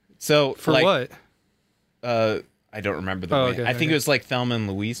 So For like, what? I don't remember the Oh, name. okay, I think okay. but it was like Thelma and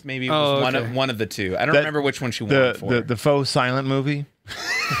Louise. Maybe it Oh, was okay. one of the two. I don't That- remember which one she won for. the faux silent movie.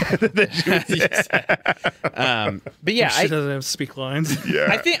 But yeah, She I doesn't have to speak lines.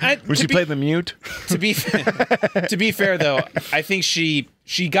 Yeah, think when she played the mute. to be to be fair though, I think she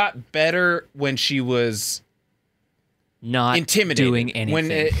got better when she was not intimidated, doing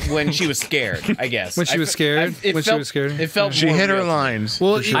anything. when she was scared. I guess When she was scared? When she was scared? It felt She more hit her real to me. lines.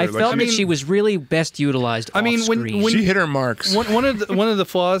 Well, for sure. I Like, felt she- that she was really best utilized I mean, off when- screen. when- she hit her marks. one of the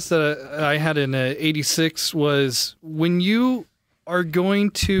flaws that I had in '86 was when you are going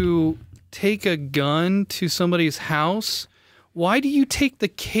to take a gun to somebody's house. Why do you take the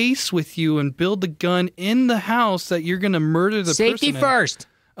case with you and build the gun in the house that you're going to murder the Safety person in? first.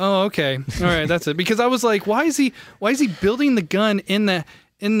 Oh, okay. All right, that's it. Because I was like, why is he building the gun in the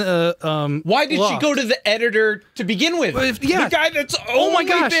Why did she loft? go to the editor to begin with? Well, yeah. The guy that's Oh my only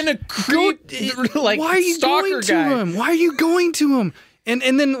gosh! been a creep, like why are you stalker going guy. to him? Why are you going to him? And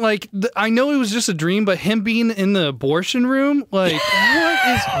then like I know it was just a dream, but him being in the abortion room, like what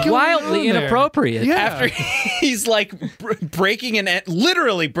is going Wildly on there? inappropriate. Yeah. After he's like breaking and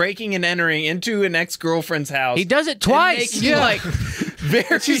literally breaking and entering into an ex-girlfriend's house. He does it and twice. making, like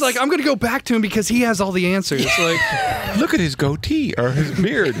very. She's like, I'm gonna go back to him because he has all the answers. Like, Look at his goatee or his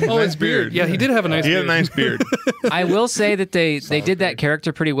beard. oh, his beard. Yeah, he did have a nice He beard. had a nice beard. I will say that they did that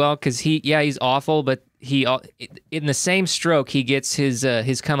character pretty well because he's awful, but he in the same stroke he gets his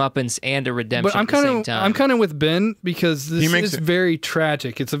comeuppance and a redemption But I'm at the same kind time. of with Ben because this makes is it- very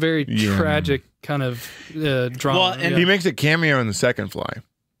tragic. It's a very Yeah. tragic kind of drama. Well, and yeah. He makes a cameo in the second Fly.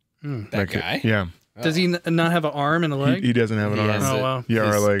 that guy. Yeah, Does he not have an arm and a leg? he doesn't have an He arm. has Oh, it- wow. Yeah,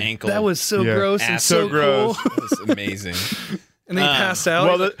 or his like- ankle. That was so Yeah. gross and Ass so so gross. cool. That was amazing. And then he passed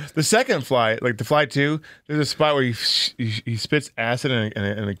out. Well, the second flight, like the flight 2, there's a spot where he spits acid in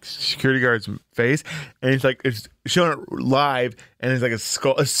a security guard's face, and it's showing it live, and it's like a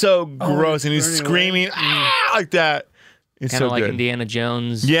skull. It's so gross, and he's screaming like that. It's Kind of so like good. Indiana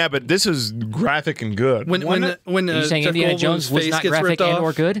Jones. Yeah, but this was graphic and good. when Are you saying Jeff Indiana Goldblum's Jones was face not gets graphic ripped and off,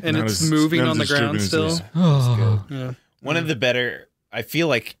 or good? and Not it's as- moving not on the as ground distributed still. as Yeah. One of the better, I feel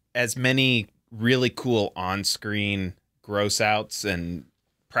like, as many really cool on-screen gross outs and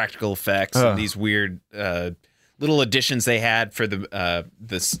practical effects and these weird little additions they had for the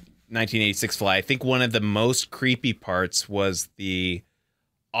this 1986 fly. I think one of the most creepy parts was the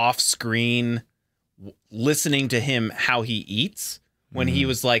off-screen listening to him how he eats. When he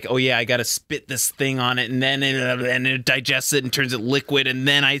was like, "Oh yeah, I got to spit this thing on it, and then it digests it and turns it liquid, and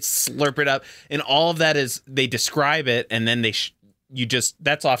then I slurp it up," and all of that is they describe it, and then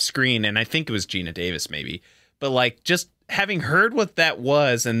that's off screen, and I think it was Gina Davis maybe, but like just having heard what that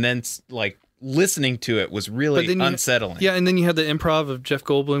was, and then like listening to it was really unsettling. Yeah, and then you had the improv of Jeff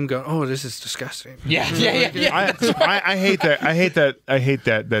Goldblum going, "Oh, this is disgusting." yeah. I hate that. I hate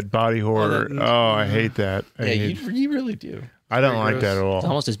that body horror. I hate that. You really do. I don't Very like gross. that at all. It's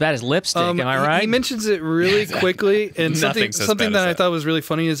almost as bad as lipstick. Am I right? He mentions it really quickly, and Nothing's as something bad that as I that. thought was really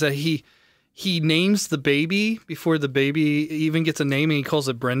funny is that he names the baby before the baby even gets a name, and he calls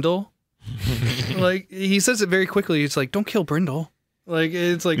it Brindle. Like he says it very quickly. It's like, "Don't kill Brindle." Like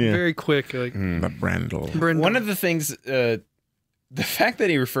it's like very quick. Like But Brindle. Brindle. One of the things, the fact that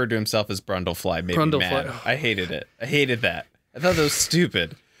he referred to himself as Brundlefly made me Brundlefly. mad. I hated it. I hated that. I thought that was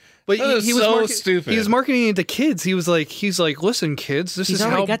stupid. But That was so stupid. He was marketing it to kids. He's like, "Listen, kids, this He's is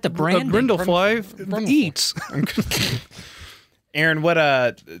already how got the branding. a Brindlefly eats." Aaron, what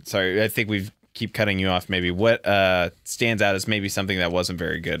sorry, I think we keep cutting you off maybe. What stands out as maybe something that wasn't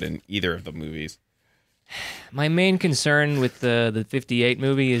very good in either of the movies? My main concern with the 58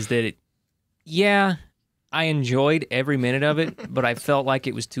 movie is that I enjoyed every minute of it, but I felt like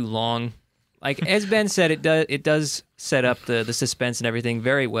it was too long. Like as Ben said, it does set up the suspense and everything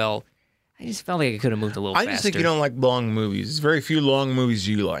very well. I just felt like it could have moved a little I faster. just think you don't like long movies. There's very few long movies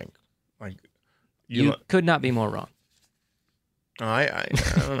you like. Like You could not be more wrong. I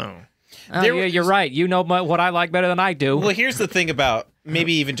don't know. You're right. You know what I like better than I do. Well, here's the thing about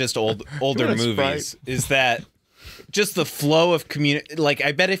maybe even just older That's movies is that just the flow of like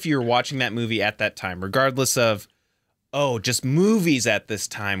I bet if you were watching that movie at that time, regardless of just movies at this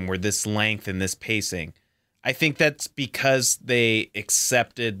time were this length and this pacing, I think that's because they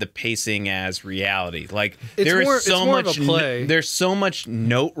accepted the pacing as reality. Like there's so much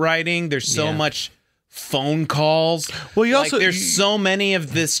note writing, there's so much phone calls. Well, you also there's so many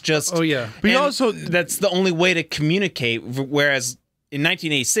of this just. Oh yeah, but you and also that's the only way to communicate. Whereas in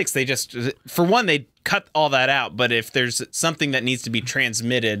 1986, they just, for one, they cut all that out. But if there's something that needs to be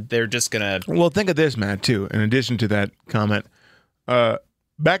transmitted, they're just gonna. Well, think of this, Matt. Too. In addition to that comment,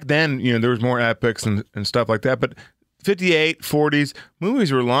 back then, there was more epics and stuff like that. But 58, 40s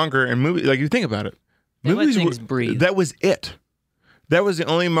movies were longer, and like you think about it, They let movies things breathe. That was it. That was the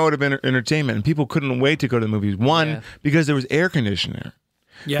only mode of entertainment, and people couldn't wait to go to the movies. One, because there was air conditioning.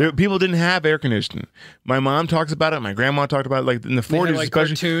 yeah. People didn't have air conditioning. My mom talks about it. My grandma talked about it. Like in the 40s, had, like,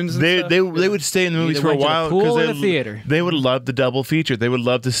 especially, cartoons and they stuff? they would stay in the movies Either for a went to the while pool or they the theater. They would love the double feature. They would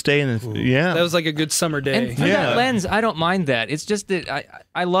love to stay in the yeah. That was like a good summer day. And through that lens, I don't mind that. It's just that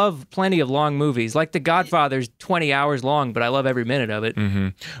I love plenty of long movies. Like The Godfather's 20 hours long, but I love every minute of it.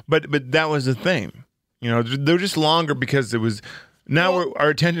 But that was the thing. They're just longer because it was. Now our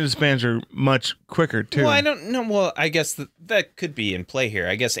attention spans are much quicker too. Well, I don't know. Well, I guess that could be in play here.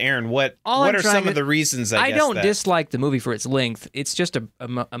 I guess, Aaron, what I'm are trying some to- of the reasons? I guess don't that, dislike the movie for its length. It's just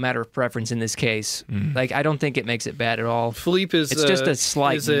a matter of preference in this case. Like, I don't think it makes it bad at all. Philippe is It's just a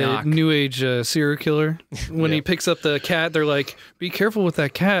slight is a knock. new age serial killer. When he picks up the cat, they're like, "Be careful with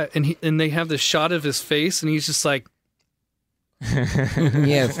that cat," and they have this shot of his face, and he's just like,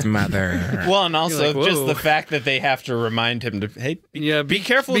 Yes, mother. Well, and also like, just whoa. the fact that they have to remind him to, hey, Yeah, be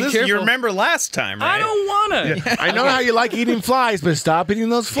careful. be This you careful. remember last time, right? "I don't wanna." I know how you like eating flies, but stop eating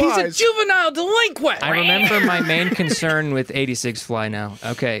those He's flies. a juvenile delinquent. I remember my main concern with 86 Fly now.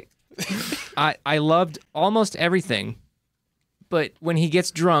 Okay. I loved almost everything, but when he gets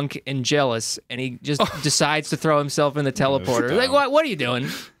drunk and jealous and he just decides to throw himself in the teleporter, like, what are you doing?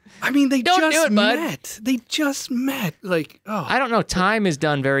 I mean, they Don't just do it, bud. met. They just met. Like, oh, I don't know. Time is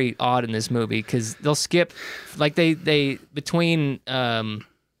done very odd in this movie because they'll skip, like they between the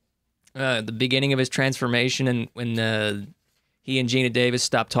beginning of his transformation and when he and Gina Davis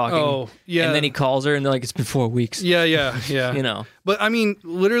stop talking. Oh, yeah. And then he calls her and they're like, it's been 4 weeks. yeah. You know. But I mean,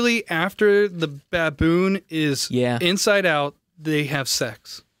 literally after the baboon is Yeah. inside out, they have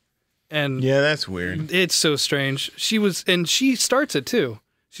sex. And Yeah, that's weird. it's so strange. She starts it too.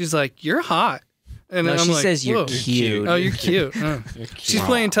 She's like, "You're hot," and No, I'm she like, says you're "Whoa." cute. Oh, you're cute. Oh. She's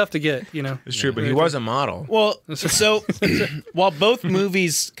playing tough to get, you know. It's true, but he was a model. Well, so while both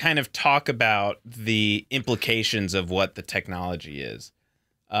movies kind of talk about the implications of what the technology is,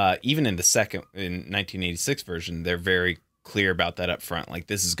 even in the second, in 1986 version, they're very clear about that up front. Like,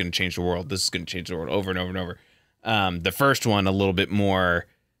 this is going to change the world. This is going to change the world over and over and over. The first one, a little bit more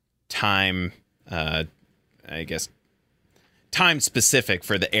time, I guess, time specific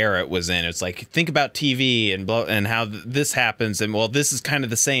for the era it was in. It's like, think about TV and how this happens, and well, this is kind of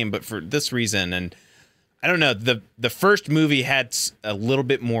the same, but for this reason. And I don't know, the first movie had a little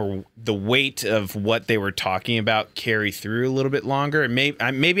bit more, the weight of what they were talking about carry through a little bit longer. And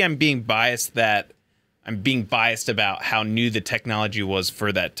maybe I'm being biased about how new the technology was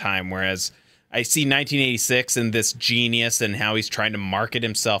for that time, whereas I see 1986 and this genius and how he's trying to market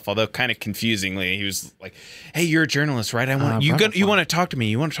himself, although kind of confusingly. He was like, "Hey, you're a journalist, right? You want to talk to me?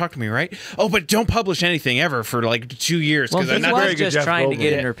 You want to talk to me, right? Oh, but don't publish anything ever for like 2 years Well, because he I'm not was very good." just trying to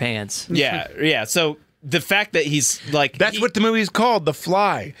get in Yeah. her pants. Yeah. So the fact that he's like, That's what the movie's called, The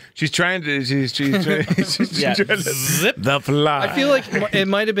Fly. She's trying to. She's trying to zip. The Fly. I feel like it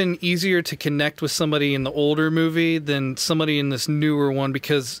might have been easier to connect with somebody in the older movie than somebody in this newer one,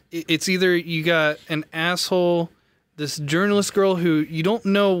 because it's either you got an asshole, this journalist girl who you don't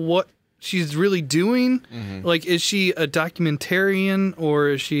know what she's really doing. Mm-hmm. Like, is she a documentarian or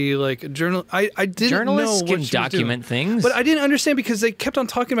is she like a journal? I didn't Journalists know what can she was document doing. things. But I didn't understand because they kept on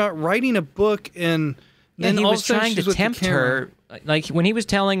talking about writing a book, and then he all was of a sudden trying she's to with the tempt camera. her. Like, when he was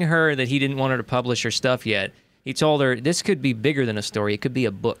telling her that he didn't want her to publish her stuff yet, he told her this could be bigger than a story. It could be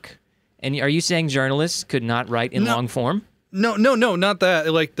a book. And are you saying journalists could not write in No. long form? No, not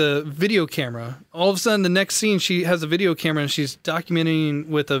that. Like the video camera. All of a sudden, the next scene, she has a video camera and she's documenting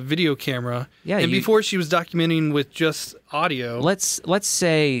with a video camera. Yeah, and before she was documenting with just audio. Let's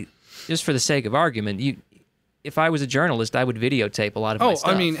say, just for the sake of argument, if I was a journalist, I would videotape a lot of my stuff.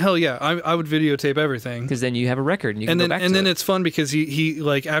 I mean, hell yeah, I would videotape everything. because then you have a record and you can And go then back and to then it. it's fun because he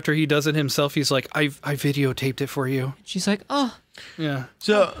like after he does it himself, he's like, I videotaped it for you. She's like, oh, Yeah.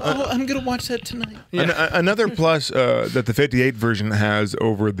 So Oh, I'm gonna watch that tonight. another plus that the 58 version has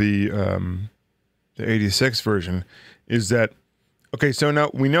over the 86 version is that okay. So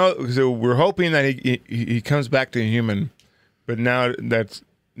now we know. So we're hoping that he comes back to a human, but now that's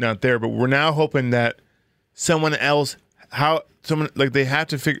not there. But we're now hoping that someone else, they have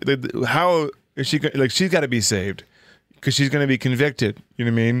to figure how is she like she's got to be saved because she's going to be convicted. You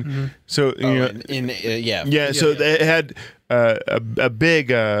know what I mean? Mm-hmm. So you know. Yeah, so they had a big,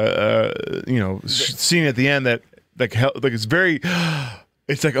 scene at the end that like it's very,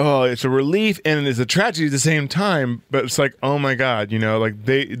 it's like it's a relief and it's a tragedy at the same time, but it's like oh my god, like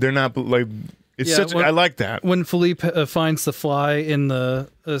they're not like it's Yeah, such. I like that. When Philippe finds the fly in the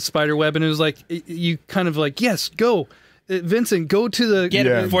spider web, and it was like you kind of like, yes, go, Vincent, go to the Get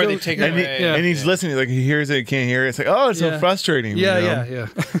it before go- they take it And, away. Yeah. and he's listening, like he hears it, he can't hear it. It's like it's so Yeah. frustrating. Yeah, you know?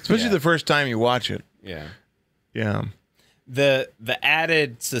 yeah. Especially the first time you watch it. Yeah. Yeah. The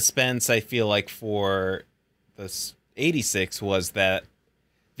added suspense I feel like for this 86 was that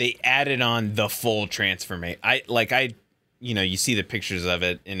they added on the full transformation. You see the pictures of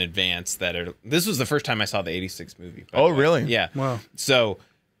it in advance this was the first time I saw the 86 movie. by Oh, the way. really? Yeah. Wow. So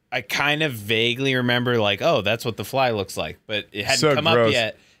I kind of vaguely remember like, oh, that's what the fly looks like, but it hadn't So come gross. up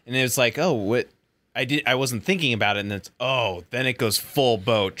yet. And it was like, oh, what I wasn't thinking about it, and then it goes full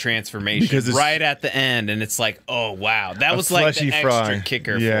boat transformation Because it's- right at the end, and it's like, oh wow, that A was like the fleshy extra fry.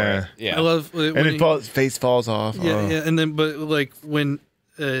 kicker Yeah. for it. Yeah, I love when And he- face falls off. Yeah, Oh. yeah, and then but like when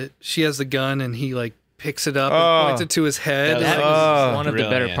she has the gun and he like picks it up Oh. and points it to his head. that and, was one of the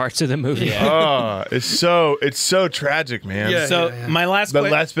better brilliant. parts of the movie. Yeah. It's so tragic, man. Yeah. So my last The que-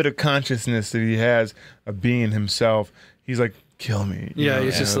 last bit of consciousness that he has of being himself, he's like, kill me. you Yeah, know?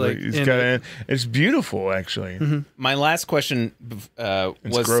 he's just like he's in got it. it's beautiful actually. my last question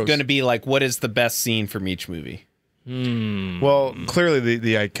was gross. going to be like, what is the best scene from each movie? Well, clearly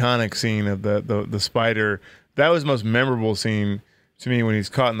the iconic scene of the spider, that was the most memorable scene to me when he's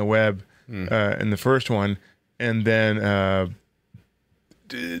caught in the web in the first one, and then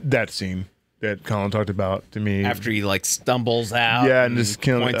that scene that Colin talked about to me After he like stumbles out, yeah, and just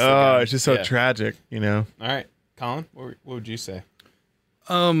killing. points the gun. It's just so Yeah. tragic, you know. All right, Colin, what would you say?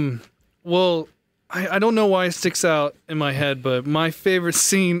 well, I don't know why it sticks out in my head, but my favorite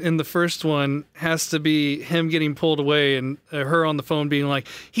scene in the first one has to be him getting pulled away and her on the phone being like,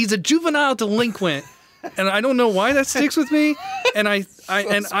 he's a juvenile delinquent. and I don't know why that sticks with me. And I've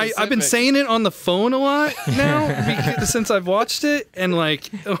been specific. saying it on the phone a lot now since I've watched it, and like,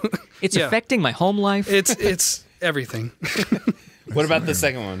 It's yeah. affecting my home life. it's everything. What about the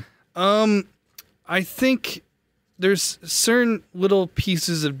second one? I think there's certain little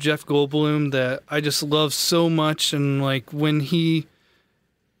pieces of Jeff Goldblum that I just love so much, and like when he's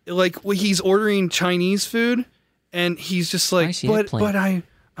ordering Chinese food, and he's just like, Nice but eggplant.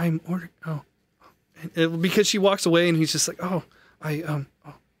 I'm ordering because she walks away, and he's just like,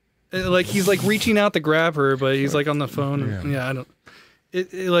 like he's like reaching out to grab her, but he's like on the phone. Yeah, I don't.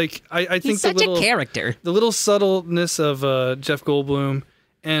 I think He's such a character. the little subtleness of Jeff Goldblum,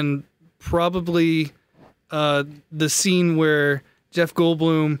 and probably the scene where Jeff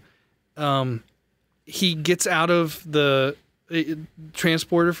Goldblum he gets out of the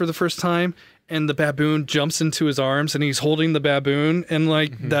transporter for the first time, and the baboon jumps into his arms, and he's holding the baboon, and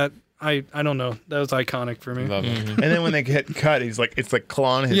like that. I don't know. That was iconic for me. Love it. And then when they get cut, it's like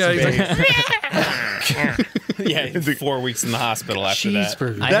clawing his Yeah, he's face. Yeah, he's 4 weeks in the hospital after that.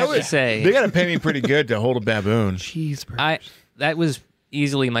 Cheeseburger. I have to say, They got to pay me pretty good to hold a baboon. Cheeseburger. that was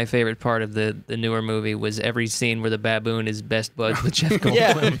easily my favorite part of the newer movie was every scene where the baboon is best buds with Jeff Goldblum.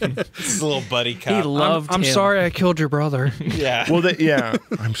 Yeah, this is a little buddy He cop. loved I'm him. sorry I killed your brother. Yeah. Well,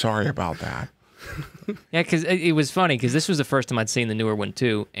 I'm sorry about that. Yeah, because it was funny because this was the first time I'd seen the newer one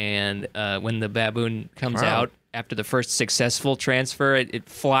too, and when the baboon comes Wow. out after the first successful transfer, it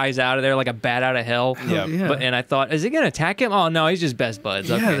flies out of there like a bat out of hell. Yeah. Yeah. And I thought, is he gonna attack him? Oh no, he's just best buds.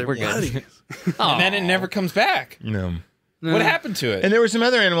 Yeah, Okay, they're we're good. buddies. And then it never comes back. No. No. What happened to it? And there were some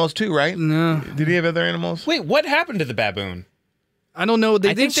other animals too, right? No, Did he have other animals? Wait, what happened to the baboon? I don't know.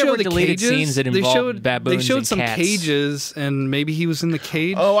 They I think did there show were the deleted cages. scenes that they involved showed baboons They showed and some cats. cages, and maybe he was in the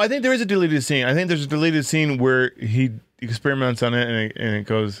cage. Oh, I think there is a deleted scene. I think there's a deleted scene where he experiments on it and it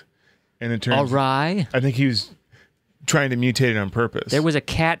goes, and it turns. All right. I think he was trying to mutate it on purpose. There was a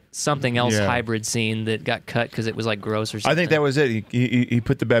cat something else Yeah. hybrid scene that got cut because it was like gross or something. I think that was it. He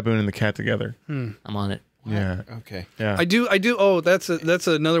put the baboon and the cat together. I'm on it. Yeah. Okay. Yeah. I do. Oh, that's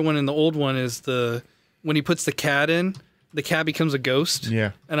another one in the old one is when he puts the cat in, the cat becomes a ghost.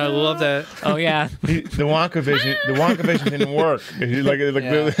 Yeah. And I love that. Oh yeah. The Wonka vision didn't work.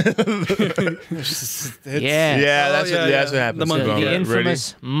 Yeah. Yeah, that's Oh, yeah, that's yeah. what happens. The monkey The cat. Ready?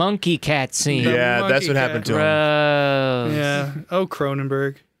 infamous monkey cat scene. Yeah, that's monkey what cat. happened to him. Gross. Yeah. Oh,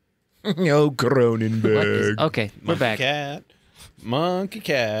 Cronenberg. Oh, Cronenberg. Okay, we're back. Monkey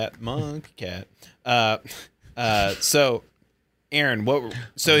cat. So, Aaron,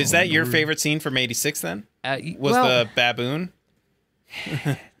 so is that your favorite scene from '86 then? Was the baboon?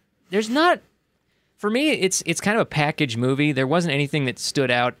 There's not. For me, it's kind of a package movie. There wasn't anything that stood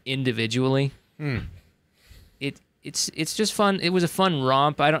out individually. It's just fun. It was a fun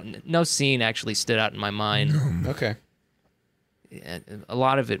romp. No scene actually stood out in my mind. Okay. A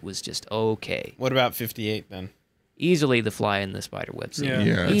lot of it was just okay. What about '58 then? Easily the fly in the spider web scene.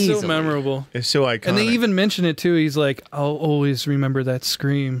 Yeah. It's so Easily. memorable. It's so iconic. And they even mention it too. He's like, "I'll always remember that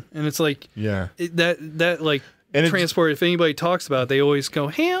scream." And it's like Yeah. that like And it's- transport. If anybody talks about it, they always go,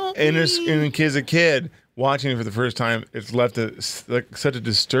 "Help And me." as a kid watching it for the first time, it's left such a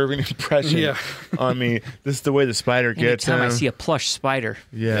disturbing impression Yeah. on me. This is the way the spider gets Anytime I him. see a plush spider.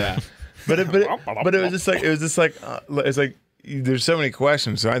 Yeah. But it was just like it's like there's so many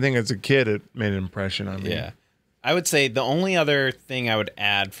questions. So I think as a kid it made an impression on me. Yeah. I would say the only other thing I would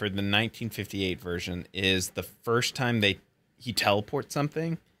add for the 1958 version is the first time he teleports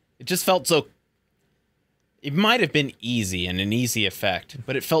something. It just felt so. It might have been easy and an easy effect,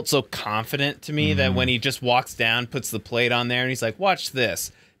 but it felt so confident to me that when he just walks down, puts the plate on there, and he's like, "Watch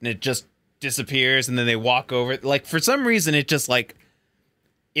this," and it just disappears, and then they walk over it. Like for some reason, it just like.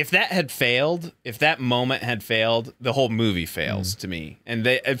 If that moment had failed, the whole movie fails to me. And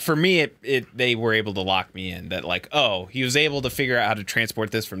for me, they were able to lock me in that like, oh, he was able to figure out how to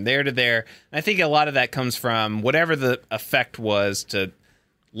transport this from there to there. And I think a lot of that comes from whatever the effect was to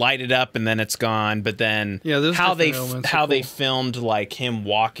light it up and then it's gone. But then those how they different elements are how they cool. filmed like him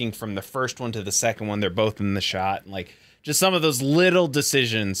walking from the first one to the second one. They're both in the shot. And like just some of those little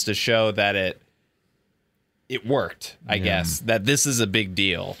decisions to show that it worked, I guess, that this is a big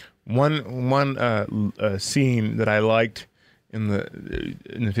deal. One scene that I liked in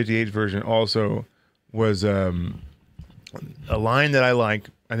the 58 version also was a line that I like.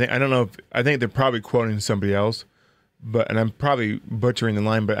 I think they're probably quoting somebody else, and I'm probably butchering the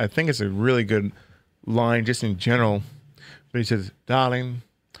line, but I think it's a really good line just in general. But he says, "Darling,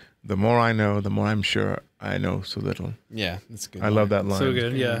 the more I know, the more I'm sure I know so little." Yeah, that's a good. I love that line. So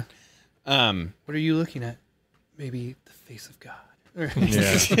good, yeah. What What are you looking at? Maybe the face of God.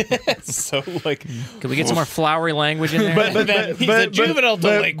 Yeah. So like, Can we get some more flowery language in there? he's a juvenile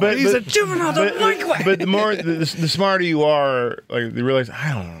delinquent. He's a juvenile delinquent. But the more the smarter you are, like you realize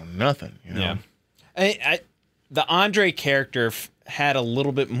I don't know nothing. You know? Yeah. The Andre character had a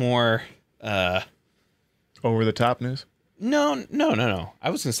little bit more. Over the topness. No. I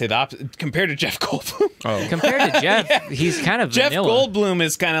was going to say the opposite. Compared to Jeff Goldblum. Oh, Compared to Jeff, he's kind of Jeff vanilla. Goldblum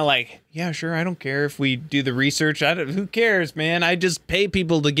is kind of like, yeah, sure, I don't care if we do the research. Who cares, man? I just pay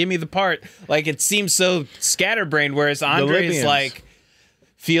people to give me the part. Like, it seems so scatterbrained, whereas Andre is Libyans. like,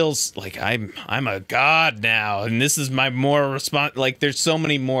 feels like I'm a god now, and this is my more like there's so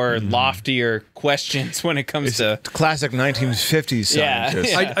many more loftier questions when it comes to classic 1950s Yeah.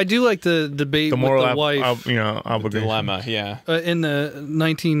 scientist. Yeah. I do like the debate The with moral the wife obligation. dilemma. Yeah. in the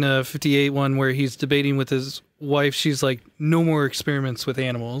 1958 one where he's debating with his wife. She's like, no more experiments with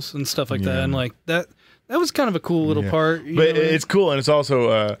animals and stuff like that. Yeah. And like that was kind of a cool little part. you But know? it's cool, and it's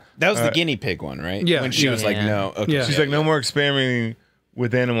also That was the guinea pig one, right? Yeah. When she was like, Yeah. no. Okay. Yeah. she's like, no more experimenting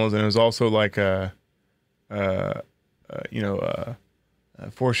with animals, and it was also like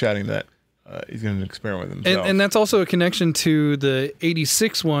foreshadowing that he's going to experiment with himself. and that's also a connection to the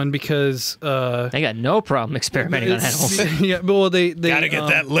 86 one because They got no problem experimenting on animals. yeah, but well they Gotta get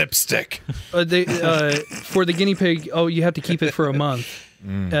that lipstick. they for the guinea pig. Oh, you have to keep it for a month,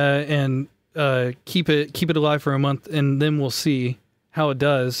 and keep it alive for a month, and then we'll see how it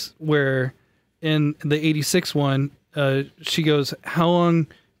does. Where in the 86 one, she goes, "How long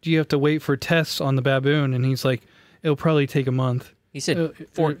do you have to wait for tests on the baboon?" And he's like, "It'll probably take a month, He said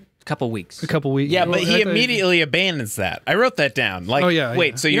for a couple weeks. a couple weeks." Yeah, Well, but I he thought- immediately abandons that. I wrote that down. Like, Oh, yeah,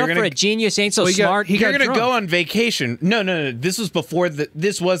 wait, yeah. so You you're know, gonna for a genius ain't so Well, he got- smart. he got you're gonna drunk. go on vacation. No. This was before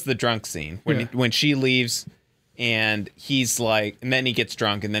this was the drunk scene when Yeah. when she leaves, and he's like, and then he gets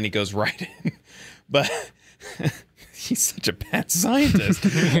drunk, and then he goes right in. But he's such a bad scientist.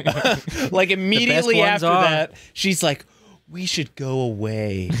 Like immediately ones after are. that, she's like, "We should go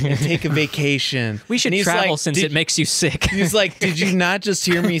away and take a vacation. We should And he's travel like, since "Did- it makes you sick. He's like, "Did you not just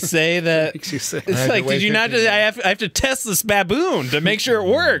hear me say that?" Makes you sick. It's had to like, wait did you not? 15 I have to test this baboon to make sure it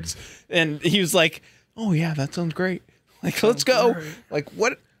works. And he was like, "Oh yeah, that sounds great. Like, let's go." Like,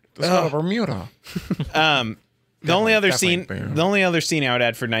 what? It's not a Bermuda. The only other definitely scene, bear. the only other scene I would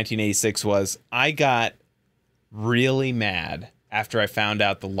add for 1986 was I got really mad after I found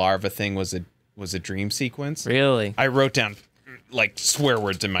out the larva thing was a dream sequence. Really? I wrote down like swear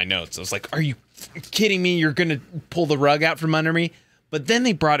words in my notes. I was like, "Are you kidding me? You're gonna pull the rug out from under me?" But then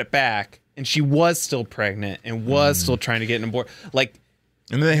they brought it back, and she was still pregnant and was still trying to get an abortion. Like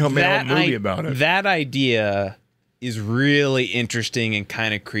And then they made a that whole movie about it. That idea is really interesting and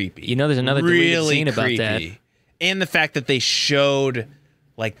kind of creepy. You know, there's another deleted really scene about that. and the fact that they showed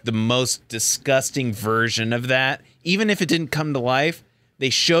like the most disgusting version of that, even if it didn't come to life,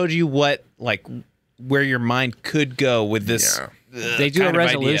 they showed you what like where your mind could go with this. Yeah. They do a kind of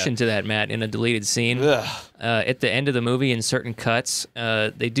resolution idea. to that, Matt, in a deleted scene. Ugh. At the end of the movie, in certain cuts,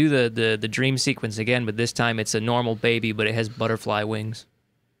 they do the dream sequence again, but this time it's a normal baby, but it has butterfly wings.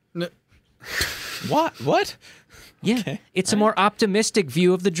 What? Yeah, it's a more optimistic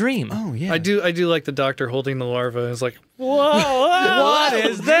view of the dream. Oh yeah. I do like the doctor holding the larva. It's like, What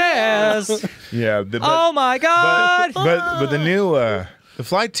is this? Yeah. Oh my God! but the new the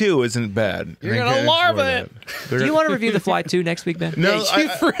Fly 2 isn't bad. You're gonna larva it. Do you want to review The Fly 2 next week, Ben? No, Yeah,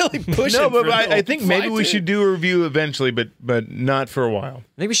 you've really pushed no, it but for I the think Fly maybe we 2. should do a review eventually, but not for a while.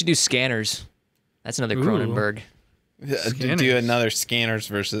 I think we should do Scanners. That's another Ooh. Cronenberg. Do Scanners. another Scanners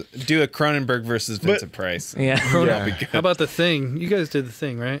versus do a Cronenberg versus Vincent Price. Yeah, how about the Thing? You guys did the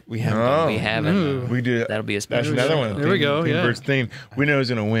Thing, right? We have Oh. we haven't. Ooh. We do. That'll be a That's special. another one. There we go, yeah. First thing. We know who's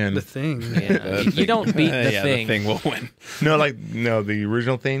gonna win. The Thing. Yeah. You don't beat the yeah, thing. the thing will win. No, the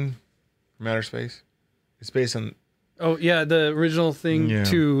original thing from outer space. It's based on. Oh yeah, the original Thing Yeah.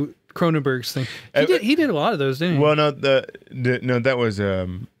 to Cronenberg's Thing. Uh, He did a lot of those, didn't he? Well, no, no, that was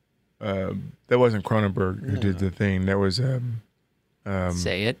that wasn't Cronenberg who did the thing. That was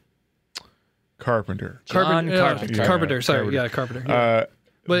Say it. Carpenter. John Carpenter. Yeah, Carpenter. Sorry, Carpenter. yeah, Carpenter. Yeah.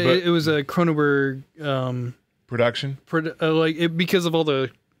 But it was a Cronenberg, Production. because of all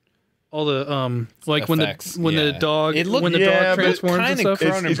the like Effects, when the yeah. dog It looked- when the yeah, dog but transforms and kinda stuff.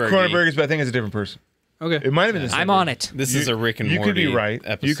 Cronenberg. It's Cronenberg's, but I think it's a different person. Okay. It might have been the same I'm on person. it. This is a Rick and you Morty could be right.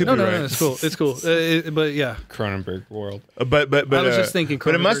 episode. You could No, be no, right. no, it's cool. It's cool. But yeah, Cronenberg world. But I was just thinking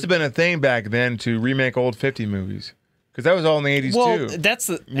But it must Cronenberg. have been a thing back then to remake old 50 movies because that was all in the 80s Well, too. that's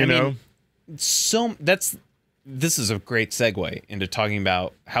the You know? This is a great segue into talking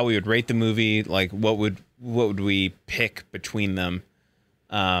about how we would rate the movie, like what would we pick between them.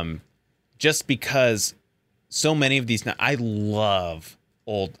 Just because so many of these. I love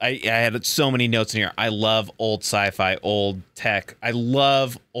old. I had so many notes in here. I love old sci-fi, old tech. I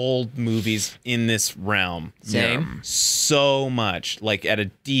love old movies in this realm. Same. So much, like at a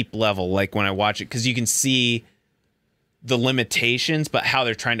deep level, like when I watch it, because you can see the limitations, but how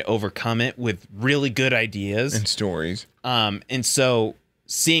they're trying to overcome it with really good ideas And stories. And so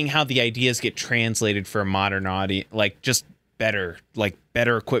seeing how the ideas get translated for a modern audience, like just better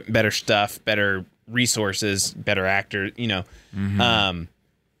equipment, better stuff, better resources, better actors,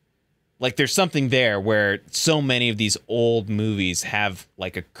 like there's something there where so many of these old movies have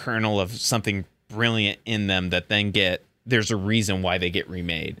like a kernel of something brilliant in them that then there's a reason why they get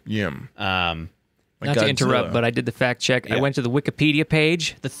remade. Yeah. Not to interrupt, but I did the fact check. Yeah. I went to the Wikipedia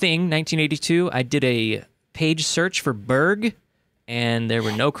page, The Thing, 1982. I did a page search for Berg, and there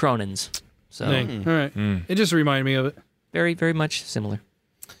were no Cronins. So Dang. All right. It just reminded me of it. very, very much similar.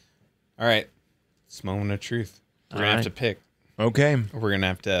 All right. It's moment of truth. We're going to All have right. to pick. Okay. We're going to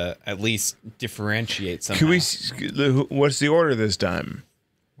have to at least differentiate somehow. Can we? What's the order this time?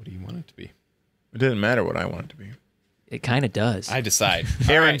 What do you want it to be? It doesn't matter what I want it to be. It kind of does. I decide.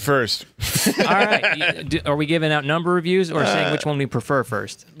 Aaron first. All right. Are we giving out number reviews or saying which one we prefer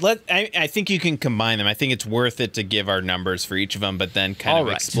first? I think you can combine them. I think it's worth it to give our numbers for each of them, but then kind All of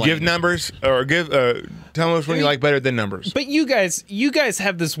right. explain. Give numbers or tell us which one you like better than numbers. But you guys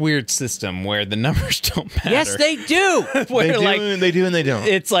have this weird system where the numbers don't matter. Yes, they do. Where They do and they don't.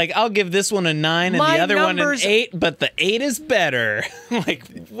 it's like I'll give this one a 9 and My the other one an numbers- 8, but the 8 is better. Like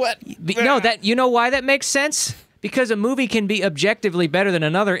what? No, you know why that makes sense? Because a movie can be objectively better than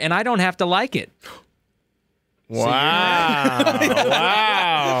another, and I don't have to like it.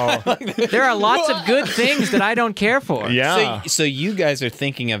 Wow. There are lots of good things that I don't care for. Yeah. So you guys are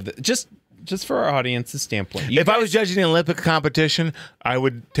thinking of just for our audience's standpoint. If I was judging an Olympic competition, I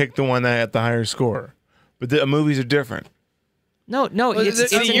would take the one that had the higher score. But the movies are different. No,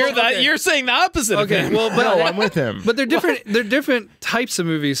 it's you're saying the opposite. Okay, of him. well, but No, I'm with him. But they're different. They're different types of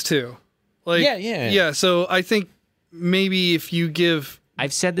movies too. Like Yeah. So I think maybe if you give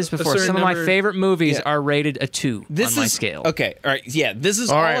I've said this before. certain Some of my number- favorite movies Yeah. are rated a 2 This on my is scale. Okay, all right. Yeah, this is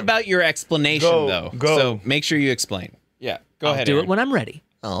All all right. about your explanation, Go, though. go. So make sure you explain. Yeah, go I'll ahead. do Aaron. it when I'm ready.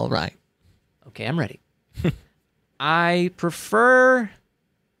 All right. Okay, I'm ready. I prefer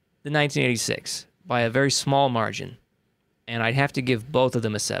the 1986 by a very small margin, and I'd have to give both of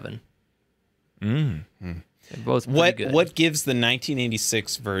them a 7. They're both pretty good. What gives the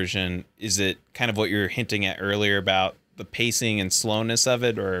 1986 version? Is it kind of what you're hinting at earlier about the pacing and slowness of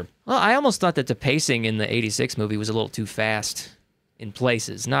it, or? Well, I almost thought that the pacing in the 86 movie was a little too fast in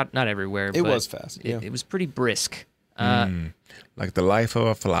places. Not everywhere. It but was fast, yeah. It was pretty brisk. Like the life of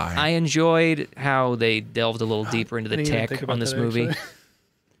a fly. I enjoyed how they delved a little deeper into the didn't even think tech about on this that, movie. actually.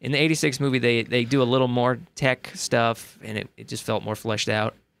 In the 86 movie, they do a little more tech stuff, and it just felt more fleshed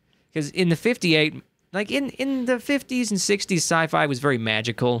out. Because in the 58, like in the 50s and 60s, sci-fi was very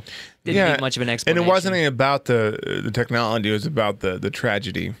magical. Didn't need much of an and explanation. it wasn't even about the technology. It was about the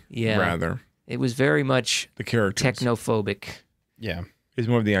tragedy. Yeah. Rather It was very much the characters. technophobic. Yeah. It's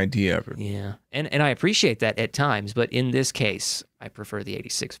more of the idea of it. Yeah. And I appreciate that at times, but in this case, I prefer the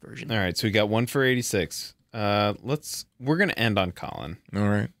 86 version. All right. So we got one for 86. We're gonna end on Colin All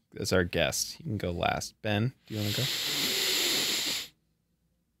right. as our guest. You can go last. Ben, do you want to go?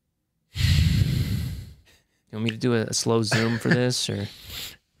 You want me to do a slow zoom for this, or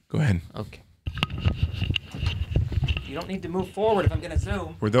Go ahead. okay? You don't need to move forward if I'm going to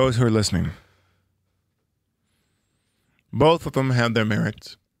zoom. For those who are listening, both of them have their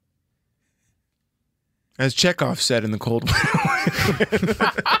merits. As Chekhov said in The Cold War.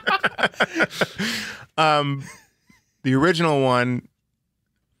 The original one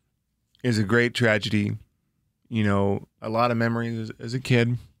is a great tragedy. You know, a lot of memories as a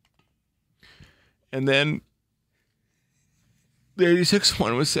kid. And then the 86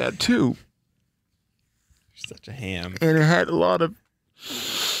 one was sad too. You're such a ham. And it had a lot of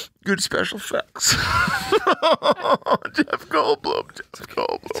good special effects. Jeff Goldblum.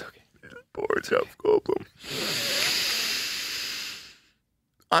 Poor Jeff Goldblum.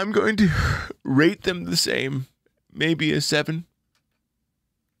 I'm going to rate them the same, maybe a 7.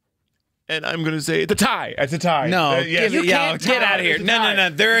 And I'm going to say it's a tie. It's a tie. No, yes. get out of here. It's a No, tie.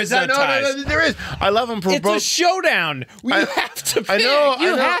 There is no ties. No, there is. I love them for It's both. a showdown. We have to pick. I know.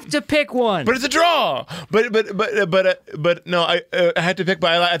 You have to pick one. But it's a draw. But no, I had to pick.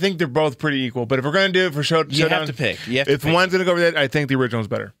 But I think they're both pretty equal. But if we're gonna do it for You showdown, have to pick. You have to if pick. one's gonna go over that, I think the original's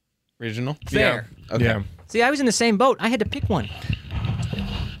better. Original. Fair. Okay. Yeah. See, I was in the same boat. I had to pick one.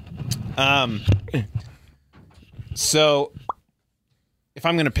 So if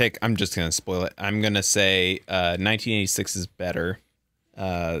I'm gonna pick, I'm just gonna spoil it. I'm gonna say 1986 is better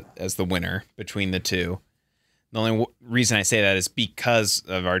as the winner between the two. The only reason I say that is because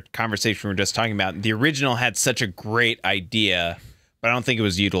of our conversation we were just talking about. The original had such a great idea, but I don't think it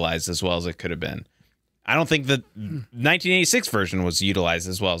was utilized as well as it could have been. I don't think the 1986 version was utilized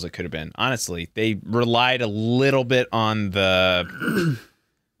as well as it could have been. Honestly, they relied a little bit on the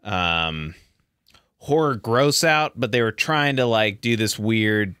horror gross out, but they were trying to like do this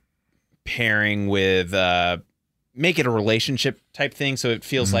weird pairing with make it a relationship type thing, so it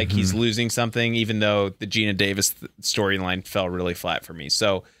feels like he's losing something, even though the Gina Davis storyline fell really flat for me.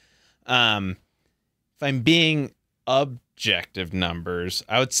 So if I'm being objective numbers,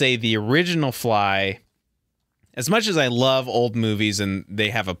 I would say the original Fly, as much as I love old movies and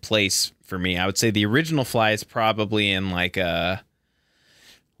they have a place for me, I would say the original Fly is probably in like a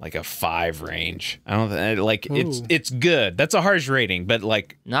 5 range. I don't like it's good. That's a harsh rating, but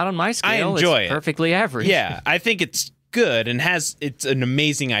like Not on my scale. I enjoy it's it. Perfectly average. Yeah, I think it's good and it's an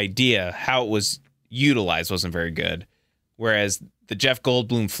amazing idea. How it was utilized wasn't very good. Whereas the Jeff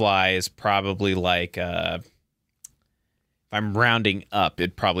Goldblum Fly is probably like if I'm rounding up,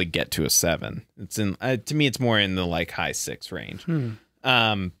 it'd probably get to a 7. It's in to me, it's more in the like high 6 range.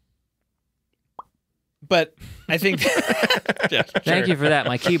 But I think yeah, Thank sure. you for that.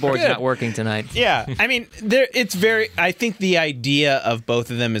 My keyboard's Good. not working tonight. Yeah, I mean, I think the idea of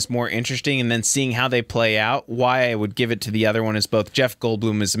both of them is more interesting, and then seeing how they play out. Why I would give it to the other one is both Jeff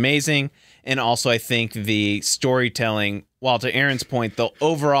Goldblum is amazing, and also I think the storytelling. While to Aaron's point, the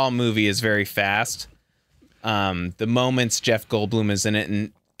overall movie is very fast. The moments Jeff Goldblum is in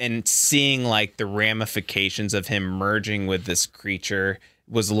it, and seeing like the ramifications of him merging with this creature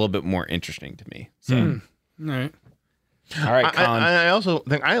was a little bit more interesting to me. So, All right. all right, Colin. I also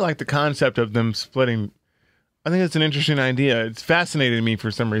think I like the concept of them splitting. I think it's an interesting idea. It's fascinated me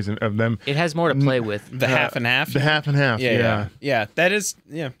for some reason of them. It has more to play with. the half and half. The half and half. Yeah. That is,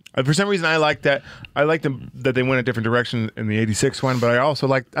 yeah. For some reason, I like that. I like them that they went a different direction in the '86 one, but I also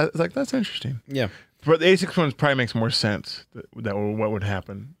I was like that's interesting. Yeah. But the '86 one probably makes more sense. That what would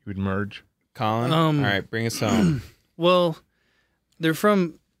happen? You would merge. Colin, all right, bring us home. Well, they're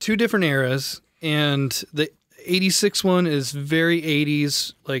from 2 different eras, and the 86 one is very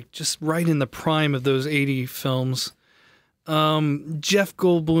 80s, like just right in the prime of those 80 films. Jeff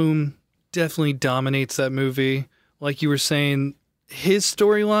Goldblum definitely dominates that movie. Like you were saying, his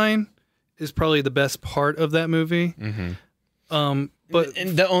storyline is probably the best part of that movie. But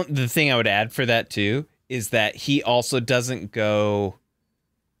And the thing I would add for that too is that he also doesn't go.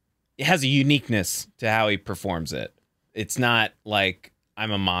 It has a uniqueness to how he performs it. It's not like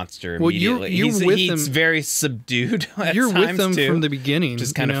I'm a monster Well, immediately. you're with he's him- very subdued. At you're with times them too, from the beginning, which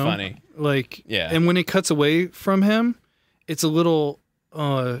is kind you of know? funny. Like, Yeah. And when it cuts away from him, it's a little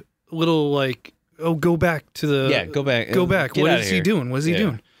like, oh, go back to the Yeah, go back. Go back. Get What outta is he here. doing? What is he Yeah.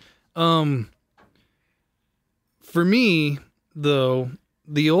 doing? For me, though,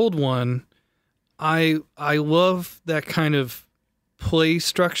 the old one, I love that kind of play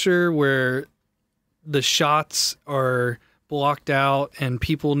structure where the shots are blocked out and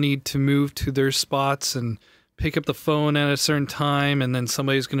people need to move to their spots and pick up the phone at a certain time, and then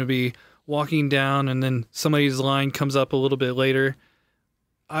somebody's going to be walking down and then somebody's line comes up a little bit later.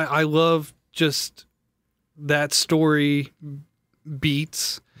 I love just that story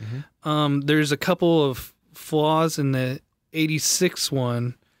beats. There's a couple of flaws in the 86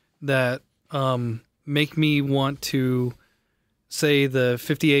 one that make me want to say the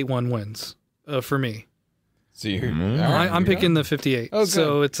 58 one wins for me. So you're, I'm picking the 58. Oh, good.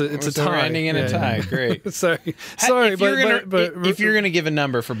 So it's a So we're tie. ending in a tie. Great. Sorry, If you're gonna, but if you're gonna give a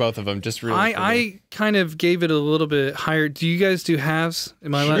number for both of them, just really. I kind of gave it a little bit higher. Do you guys do halves?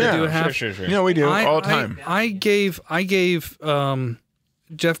 Am I allowed to do a half? Sure. Yeah, we do all the time. I gave Jeff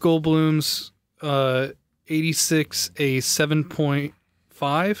Goldblum's 86 a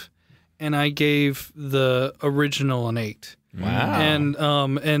 7.5, and I gave the original an 8. Wow.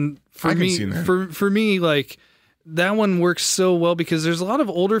 And for I can me, see that. for me, like that one works so well because there's a lot of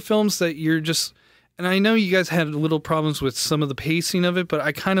older films that you're just, and I know you guys had little problems with some of the pacing of it, but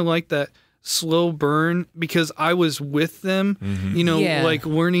I kind of like that slow burn because I was with them, you know, Yeah. like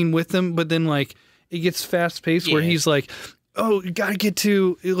learning with them, but then like it gets fast paced where Yeah. he's like, oh, you gotta get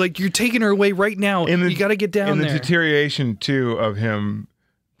to, like, you're taking her away right now. You gotta get down and there. the deterioration too of him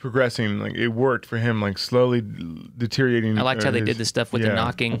progressing, like it worked for him, like slowly deteriorating. I liked how they did the stuff with the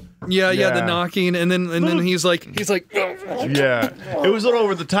knocking. Yeah, the Yeah. knocking, and then he's like, Yeah, it was a little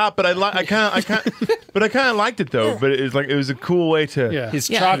over the top, but I kind of liked it though. But it was a cool way to. Yeah. His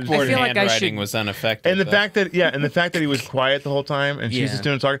Yeah, I chalkboard feel like I handwriting should- was unaffected. And the though. fact that he was quiet the whole time and she's Yeah. just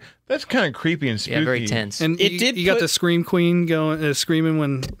doing talking, that's kind of creepy and spooky. Yeah, very tense. And It you, did you got put- the Scream Queen going screaming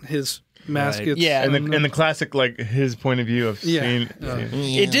when his mask Right. gets Yeah. And the classic like his point of view of Yeah. seeing.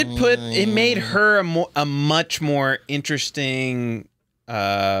 it made her a much more interesting,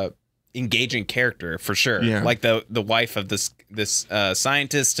 engaging character for sure. Yeah. Like the wife of this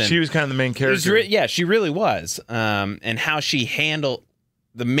scientist, and She was kind of the main it was character. she really was. And how she handled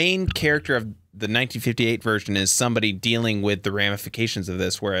the main character of the 1958 version is somebody dealing with the ramifications of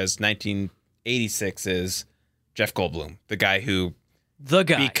this, whereas 1986 is Jeff Goldblum, the guy who The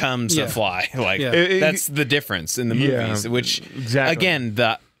guy. becomes Yeah. a fly. Like Yeah. that's the difference in the Yeah, movies. Which exactly. again,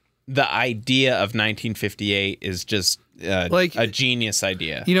 the idea of 1958 is just Like- a genius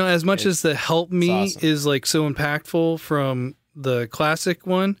idea. You know, as much as the Help Me awesome. is like so impactful from the classic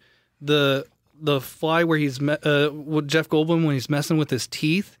one, the fly where he's with Jeff Goldblum when he's messing with his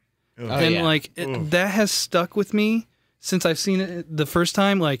teeth, and yeah. like that has stuck with me since I've seen it the first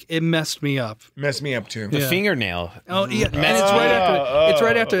time. Like it messed me up. Messed me up too. the yeah. fingernail. Oh yeah, and it's right after. It's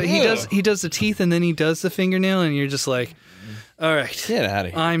right after he does the teeth and then he does the fingernail, and you're just like, all right, Get out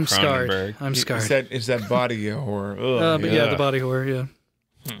of here. I'm scarred. Cronenberg. I'm scarred. It's that body horror. Ugh, But yeah, the body horror. Yeah.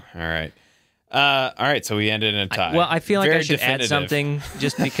 All right. All right. So we ended in a tie. Well, I feel like I Very should add definitive. something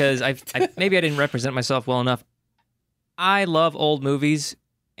just because maybe I didn't represent myself well enough. I love old movies,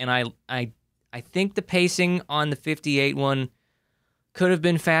 and I think the pacing on the 58 one could have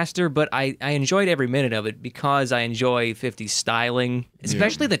been faster, but I enjoyed every minute of it because I enjoy 50s styling,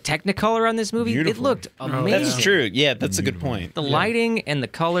 especially the Technicolor on this movie. Beautiful. It looked amazing. That's true. Yeah, that's a good point. The lighting and the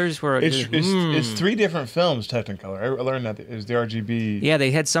colors were It's three different films, Technicolor. I learned that it was the RGB. yeah,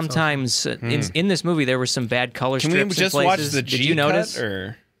 they had sometimes in this movie there were some bad color Can strips we just in watch places. the Did G you notice? cut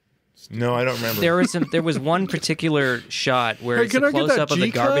or? No, I don't remember. There was one particular shot where Hey, it's a can I get close that up of the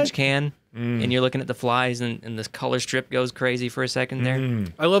G-cut? garbage can, and you're looking at the flies, and the color strip goes crazy for a second there.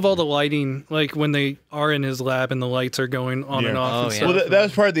 I love all the lighting, like when they are in his lab and the lights are going on and Yeah. off. Oh, and yeah. stuff. Well, that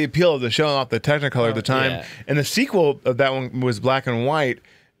was part of the appeal of the showing off the Technicolor at the time. yeah. And the sequel of that one was black and white,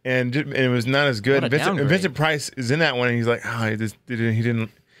 and it was not as good. What a And downgrade. Vincent Price is in that one, and he's like, oh, he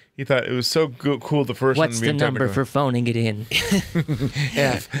didn't. He thought it was so cool. The first What's one the being number Technicolor. for phoning it in?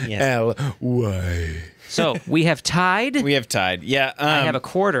 FLY. So we have tied. We have tied. Yeah. I have a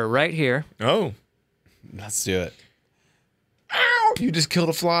quarter right here. Oh, Let's do it. ow! You just killed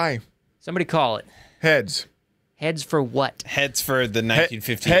a fly. Somebody call it. Heads. Heads for what? Heads for the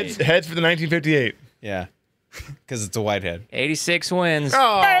 1958. Heads for the 1958. Yeah. Because it's a white head. 86 wins. Oh.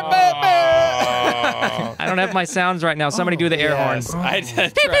 I don't have my sounds right now. Somebody do the air horn. That's right.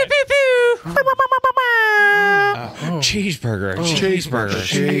 Cheeseburger. Cheeseburgers.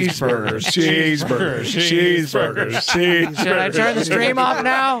 Should I turn the stream off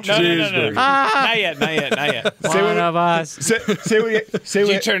now? No. Not yet. One of us. Say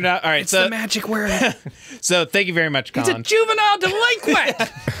You turn it out. All right. the So, magic word. so thank you very much, Colin. Juvenile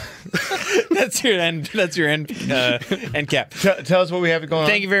delinquent. That's your end. That's your end. End cap. Tell us what we have going on.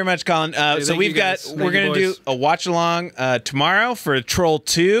 Thank you very much, Colin. So thank we've you got. guys. We're Thank you, gonna do boys. a watch along tomorrow for Troll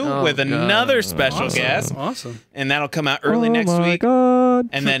 2 Oh, with another special guest, Awesome. and that'll come out early next week.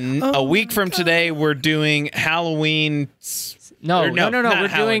 And then a week from today, we're doing Halloween. No, Or no, no. not We're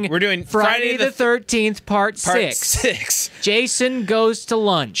Halloween. doing, We're doing Friday the 13th, part Part 6. 6. Jason goes to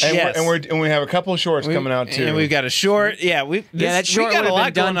lunch. And, Yes. and we have a couple of shorts coming out too. And we've got a short. Yeah, That short we got would a have lot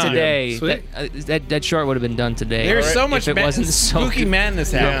been done going on. today. Sweet. That short would have been done today. There's so much if it wasn't so spooky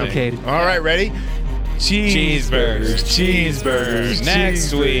madness happening. complicated. All right, ready? Cheeseburgers.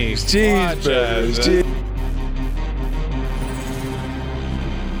 Next week. Cheeseburgers.